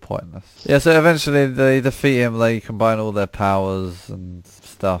film was pointless. Yeah, so eventually they defeat him, they combine all their powers and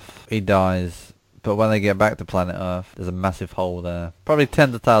stuff. He dies, but when they get back to planet Earth, there's a massive hole there. Probably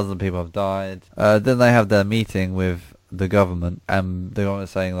tens of thousands of people have died. Then they have their meeting with the government, and the government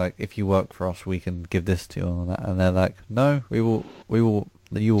is saying like, if you work for us, we can give this to you and that. And they're like, no, you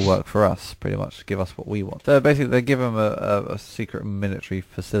will work for us, pretty much. Give us what we want. So basically, they give them a secret military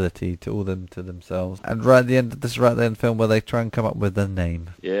facility to all them to themselves. And right at the end, this is right there in the film where they try and come up with a name.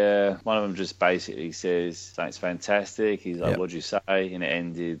 Yeah, one of them just basically says, "That's fantastic." He's like, "What'd you say?" And it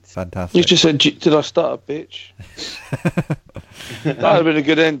ended. Fantastic. You just said, "Did I start a bitch?" That would have been a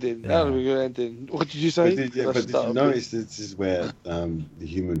good ending. That would have been a good ending. What did you say? Did you notice this is where the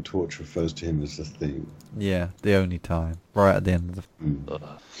Human Torch refers to him as the Thing? Yeah, the only time. Right at the end of the...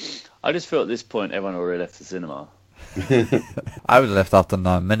 I just feel at this point everyone already left the cinema. I was left after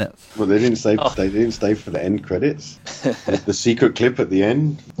 9 minutes. Well, they didn't stay for the end credits. The secret clip at the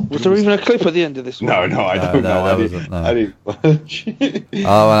end. Was there even a clip at the end of this one? No, I don't know. I didn't watch. Oh,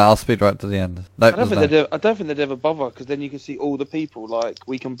 well, I'll speed right to the end. No, I don't think they'd ever bother, because then you can see all the people like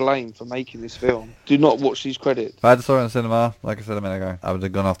we can blame for making this film. Do not watch these credits. If I had saw it in cinema, like I said a minute ago, I would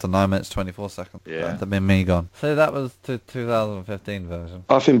have gone after 9 minutes 24 seconds. Yeah. That'd have been me gone. So that was the 2015 version.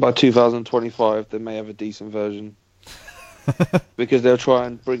 I think by 2025 they may have a decent version. Because they'll try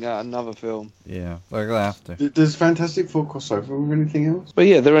and bring out another film. Yeah, they're gonna have to. Does Fantastic Four cross over with anything else? But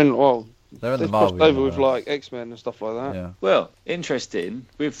yeah, they're in They're in the crossed Marvel over with universe. like X-Men and stuff like that. Yeah. Well, interesting.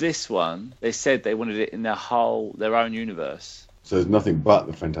 With this one, they said they wanted it in their own universe. So there's nothing but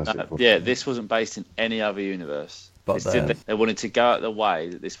the Fantastic Four. Yeah, this wasn't based in any other universe. But It's just that they wanted to go out the way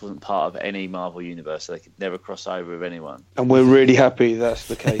that this wasn't part of any Marvel universe, so they could never cross over with anyone. And we're really happy that's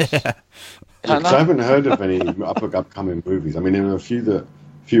the case. Because I haven't heard of any upcoming movies. I mean, there are a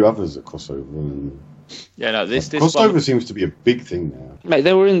few others that cross over. And Yeah, no, this crossover one, seems to be a big thing now. Mate,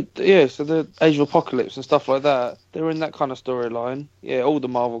 they were in, so the Age of Apocalypse and stuff like that, they were in that kind of storyline. Yeah, all the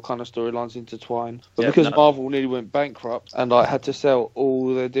Marvel kind of storylines intertwine. But because Marvel nearly went bankrupt and like had to sell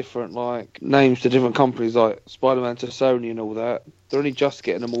all their different like names to different companies like Spider-Man to Sony and all that, they're only just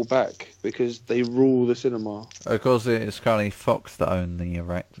getting them all back because they rule the cinema. Of course, it's currently Fox that own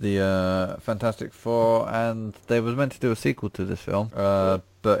the Fantastic Four, and they was meant to do a sequel to this film,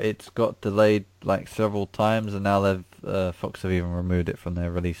 but it's got delayed like several times, and now they've Fox have even removed it from their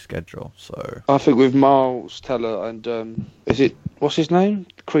release schedule. So I think with Miles Teller and what's his name?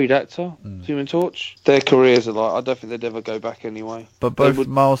 Creed actor, Human Torch. Their careers are like, I don't think they'd ever go back anyway. But both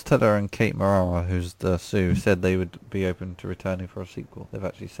Miles Teller and Kate Mara, who's the Sue, said they would be open to returning for a sequel. They've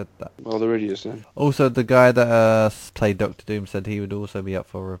actually said that. Well, they're idiots then. Also, the guy that played Doctor Doom said he would also be up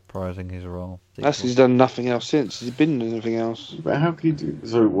for reprising his role. That's 'cause he's done nothing else since. He's been in anything else. But how could he do?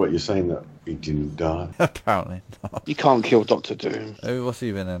 So what you're saying that he didn't die? Apparently not. You can't kill Doctor Doom. Oh, what's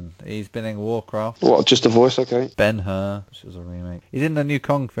he been in? He's been in Warcraft. What, just a voice? Okay. Ben-Hur, which was a remake. He's in the new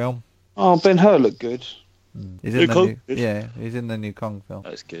Kong film. Oh, Ben-Hur looked good. He's New in the Kong? new, yeah, he's in the new Kong film.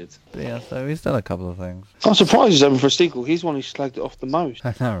 that's good. But yeah, so he's done a couple of things. I'm surprised he's open for a sequel. He's the one who slagged it off the most.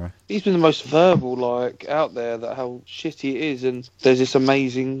 I know, right? He's been the most verbal, like, out there, that how shitty it is, and there's this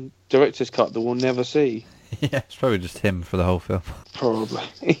amazing director's cut that we'll never see. Yeah, it's probably just him for the whole film.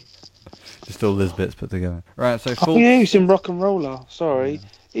 Probably. Just all those bits put together. Right, so Oh yeah, he's in Rock and Roller. Sorry.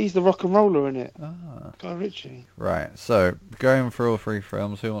 He's the rock and roller in it. Ah. Guy Ritchie. Right, so going through all three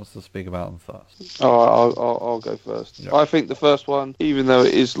films, who wants to speak about them first? Oh, I'll go first. Yeah. I think the first one, even though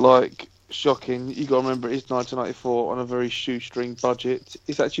it is like shocking, you got to remember it is 1994 on a very shoestring budget.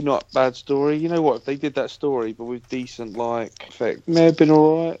 It's actually not a bad story. You know what? If they did that story but with decent like effect, may have been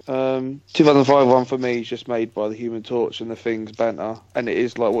alright. 2005 one for me is just made by the Human Torch and the Things banter, and it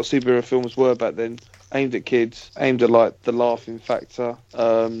is like what superhero films were back then. Aimed at kids, aimed at like the laughing factor.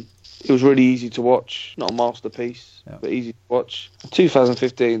 It was really easy to watch, not a masterpiece, Yeah. but easy to watch.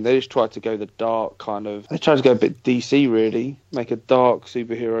 2015, they just tried to go the dark kind of. They tried to go a bit DC really, make a dark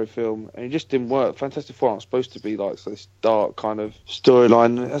superhero film, and it just didn't work. Fantastic Four aren't supposed to be like this dark kind of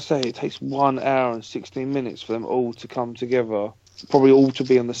storyline. As I say, it takes 1 hour and 16 minutes for them all to come together. Probably all to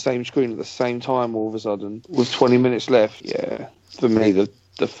be on the same screen at the same time all of a sudden, with 20 minutes left. Yeah, for me, the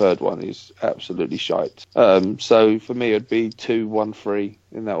third one is absolutely shite. So for me, it'd be 2, 1, 3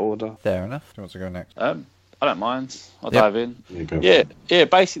 in that order. Fair enough. Who wants to go next? I don't mind. I'll Yep. dive in. Yeah.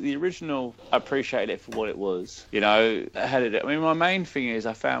 Basically, the original, I appreciated it for what it was. You know, my main thing is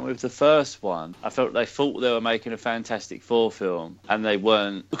I found with the first one, I felt they thought they were making a Fantastic Four film, and they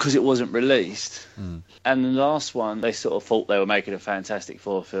weren't because it wasn't released. And the last one, they sort of thought they were making a Fantastic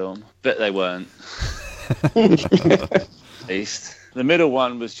Four film, but they weren't. At least. The middle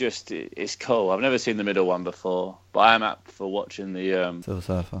one was just, it's cool. I've never seen the middle one before, but I am up for watching the Silver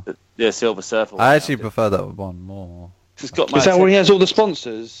Surfer. Silver Surfer one. I actually prefer that one more. It's got my Is that when he has all the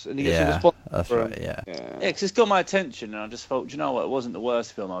sponsors and he gets all the Yeah, sponsors? that's for right, him? yeah. Yeah, 'cause it's got my attention, and I just thought, you know what, it wasn't the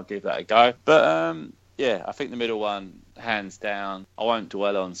worst film. I'll give that a go. But yeah, I think the middle one, hands down. I won't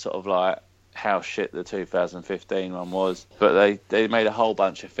dwell on sort of like how shit the 2015 one was, but they made a whole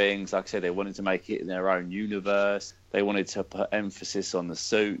bunch of things. Like I said, they wanted to make it in their own universe. They wanted to put emphasis on the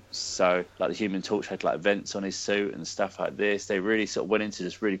suits, so like the Human Torch had like vents on his suit and stuff like this. They really sort of went into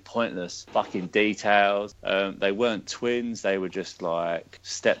just really pointless fucking details. They weren't twins; they were just like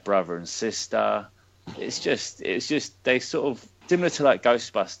stepbrother and sister. It's just they sort of similar to like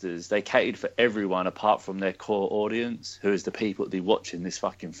Ghostbusters. They catered for everyone apart from their core audience, who is the people that be watching this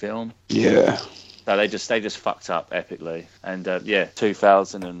fucking film. Yeah. No, they just fucked up epically. And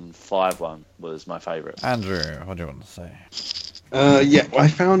 2005 one was my favourite. Andrew, what do you want to say? I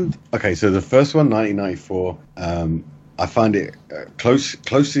found... Okay, so the first one, 1994, I find it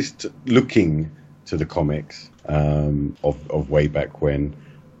closest looking to the comics of way back when,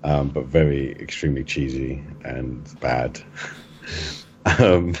 but very extremely cheesy and bad.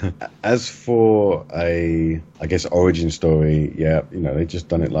 As for I guess origin story, they just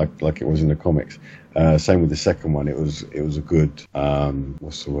done it like it was in the comics. Same with the second one. It was a good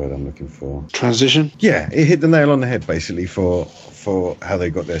what's the word I'm looking for? Transition. Yeah, it hit the nail on the head basically for how they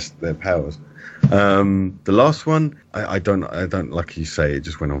got their powers. The last one, I don't like you say, it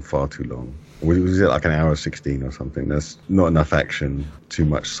just went on far too long. Was it like an hour 16 or something? There's not enough action, too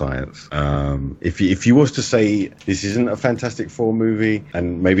much science. If you was to say this isn't a Fantastic Four movie,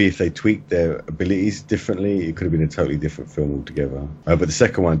 and maybe if they tweaked their abilities differently, it could have been a totally different film altogether. But the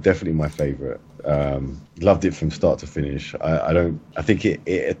second one, definitely my favourite. Loved it from start to finish. I think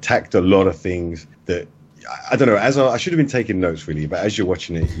it attacked a lot of things that I don't know. I should have been taking notes really, but as you're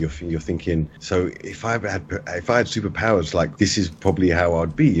watching it, you're thinking. So if I had superpowers, like this is probably how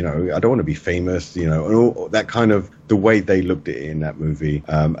I'd be. You know, I don't want to be famous. You know, and all that kind of the way they looked at it in that movie,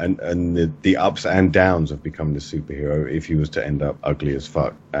 and the ups and downs of becoming a superhero. If you was to end up ugly as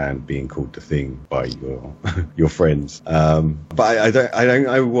fuck and being called the Thing by your friends, but I don't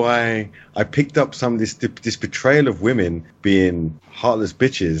know why I picked up some of this portrayal of women being heartless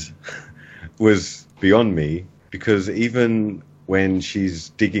bitches was beyond me, because even when she's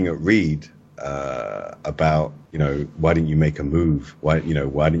digging at Reed about, why didn't you make a move? Why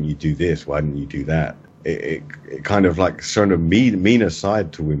didn't you do this? Why didn't you do that? It kind of like sort of meaner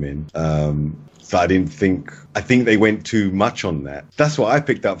side to women. So I think they went too much on that. That's what I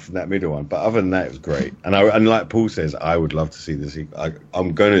picked up from that middle one. But other than that, it was great. And like Paul says, I would love to see the sequel.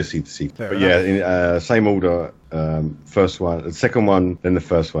 I'm going to see the sequel. But in same order. First one, the second one, then the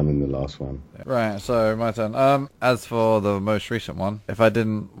first one, and the last one. Right, so my turn. As for the most recent one, if I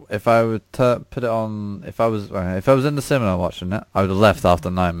would put it on, if I was in the cinema watching it, I would have left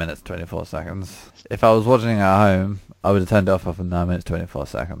after 9 minutes 24 seconds. If I was watching it at home, I would have turned it off after 9 minutes 24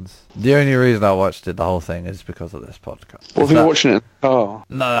 seconds. The only reason I watched it, the whole thing, is because of this podcast. What if you're watching it? Oh.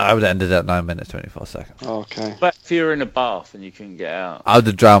 No, I would have ended at 9 minutes 24 seconds. Oh, okay. But if you were in a bath and you couldn't get out, I would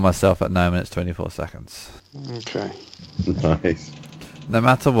have drowned myself at 9 minutes 24 seconds. Okay. Nice. No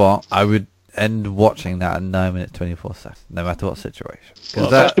matter what, I would end watching that at 9 minutes 24 seconds, no matter what situation. Well,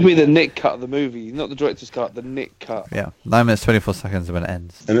 that should be the Nick cut of the movie, not the director's cut, the Nick cut. Yeah, 9 minutes 24 seconds when it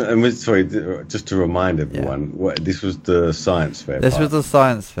ends. And sorry, just to remind everyone, this was the science fair. This was the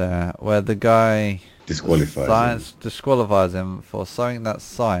science fair where the guy disqualifies him for something that's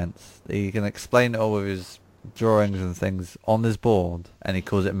science. He can explain it all with his drawings and things on this board, and he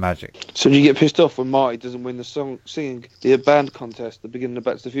calls it magic. So do you get pissed off when Marty doesn't win the singing the band contest at the beginning of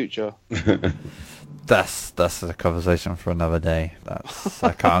Back to the Future? That's a conversation for another day.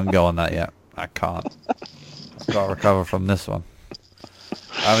 I can't go on that yet. I can't. I've got to recover from this one.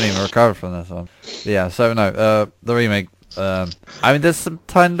 I haven't even recovered from this one. But yeah, so no, the remake. There's some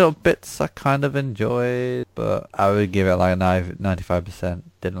tiny little bits I kind of enjoyed, but I would give it like 95%.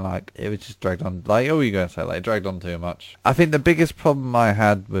 Didn't like it. Was just dragged on. Like, what were you going to say? Like, dragged on too much. I think the biggest problem I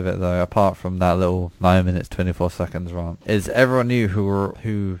had with it, though, apart from that little 9 minutes 24 seconds run, is everyone knew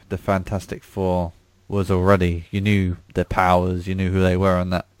who the Fantastic Four was already. You knew their powers. You knew who they were,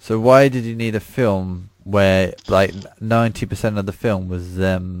 and that. So why did you need a film where like 90% of the film was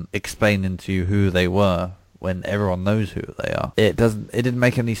them explaining to you who they were, when everyone knows who they are? It didn't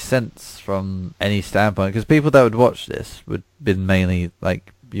make any sense from any standpoint, because people that would watch this would have been mainly,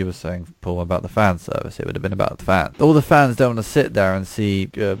 like you were saying, Paul, about the fan service. It would have been about the fans. All the fans don't want to sit there and see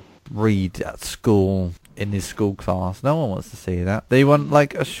Reed at school in his school class. No one wants to see that. They want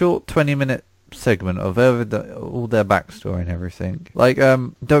like a short 20-minute segment of all their backstory and everything. Like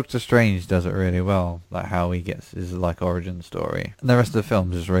Doctor Strange does it really well, like how he gets his like origin story, and the rest of the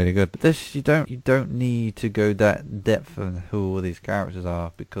film is really good. But this, you don't need to go that depth of who all these characters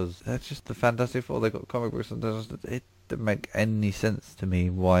are, because that's just the Fantastic Four. They got comic books, and it didn't make any sense to me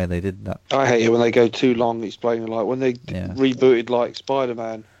why they did that. I hate it when they go too long explaining, like when they rebooted like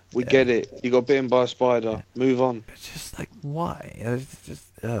Spider-Man. We get it. You got bitten by a spider. Move on. It's just like, why? It's just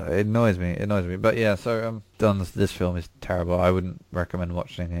it annoys me. But yeah, so this film is terrible. I wouldn't recommend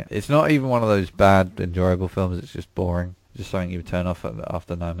watching it. It's not even one of those bad, enjoyable films. It's just boring. Just something you would turn off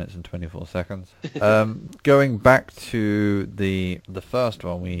after 9 minutes and 24 seconds. Going back to the first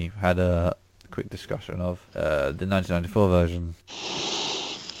one, we had a quick discussion of the 1994 version.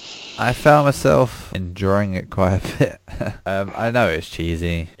 I found myself enjoying it quite a bit. I know it's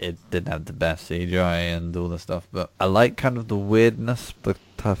cheesy. It didn't have the best CGI and all the stuff, but I like kind of the weirdness the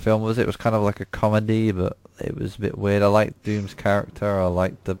film was. It was kind of like a comedy, but it was a bit weird. I liked Doom's character. I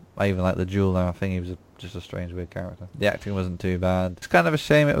even liked the jeweler. I think he was just a strange, weird character. The acting wasn't too bad. It's kind of a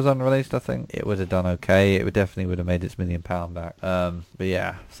shame it was unreleased. I think it would have done okay. It would definitely would have made its £1 million back. But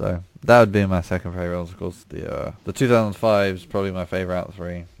yeah, so that would be my second favourite. Of course, the 2005 is probably my favourite out of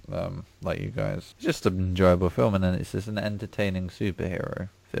three. Like you guys, it's just an enjoyable film, and then it's just an entertaining superhero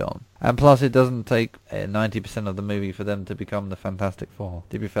film. And plus, it doesn't take 90% of the movie for them to become the Fantastic Four.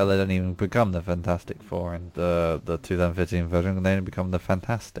 To be fair, they don't even become the Fantastic Four in the 2015 version. They become the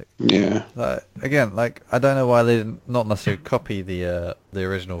Fantastic. Yeah. Again, like, I don't know why they didn't, not necessarily copy the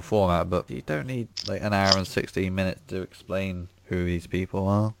original format, but you don't need like an hour and 16 minutes to explain who these people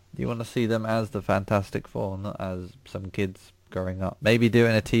are. You want to see them as the Fantastic Four, not as some kids growing up. Maybe do it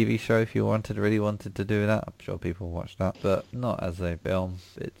in a TV show if you really wanted to do that. I'm sure people watch that, but not as a film.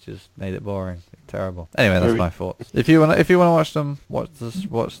 It just made it boring. Terrible. Anyway, that's my thoughts. If you want to watch them, watch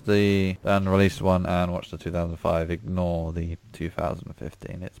the unreleased one and watch the 2005. Ignore the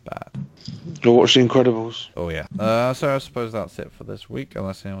 2015. It's bad. Go watch The Incredibles. Oh yeah. So I suppose that's it for this week.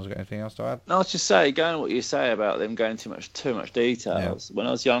 Unless anyone's got anything else to add. No, I was just saying, going on what you say about them going too much details. Yeah. When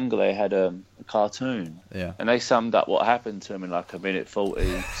I was younger, they had a cartoon. Yeah. And they summed up what happened to them in like a minute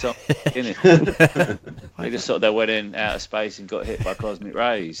 40. Something in it. They just sort of went in outer space and got hit by cosmic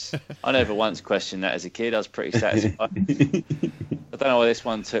rays. I never once questioned that as a kid. I was pretty satisfied. I don't know why this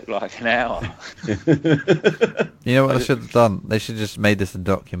one took like an hour. You know what they should have done? They should have just made this a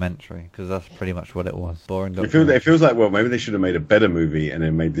documentary, because that's pretty much what it was. Boring documentary. It feels like, well, maybe they should have made a better movie and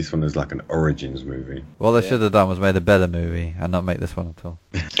then made this one as like an origins movie. What they should have done was made a better movie and not make this one at all.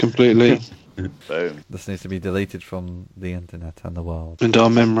 Completely. Boom. This needs to be deleted from the internet and the world. And our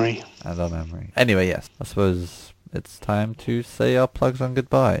memory. Anyway, yes. I suppose it's time to say our plugs and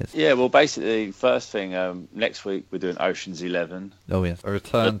goodbyes. Yeah, well, basically, first thing, next week we're doing Ocean's 11. Oh, yes. A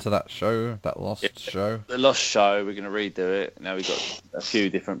return to that show, that lost show. The Lost Show, we're going to redo it. Now we've got a few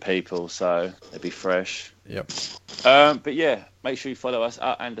different people, so it'll be fresh. Yep. But yeah, make sure you follow us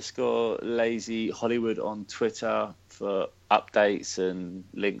at _Lazy Hollywood on Twitter for updates and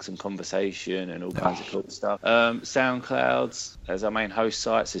links and conversation and all kinds of cool stuff. SoundClouds as our main host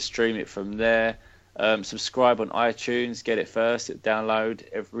site, so stream it from there. Subscribe on iTunes, get it first, download.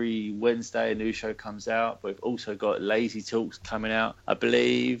 Every Wednesday a new show comes out. We've also got Lazy Talks coming out, I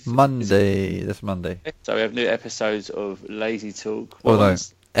believe this Monday. So we have new episodes of Lazy Talk.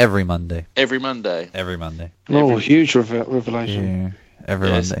 Every Monday. Every Monday. Oh, huge revelation. Yeah. Every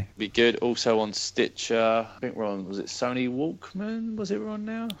Monday. Be good. Also on Stitcher. I think we're on, was it Sony Walkman? Was it we're on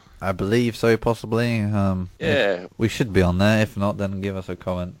now? I believe so, possibly. Yeah. We should be on there. If not, then give us a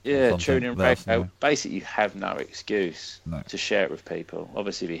comment. Yeah, tune in radio. Basically, you have no excuse to share it with people.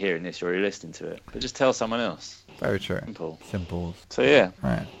 Obviously, if you're hearing this, you're already listening to it. But just tell someone else. Very true. Simple. So, yeah.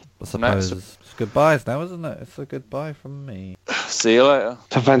 Right. I suppose it's goodbyes now, isn't it? It's a goodbye from me. See you later.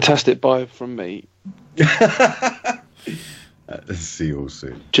 It's a fantastic bye from me. See you all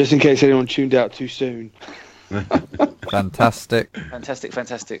soon. Just in case anyone tuned out too soon. Fantastic.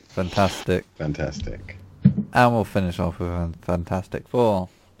 Fantastic. And we'll finish off with a Fantastic Four.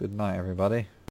 Good night, everybody.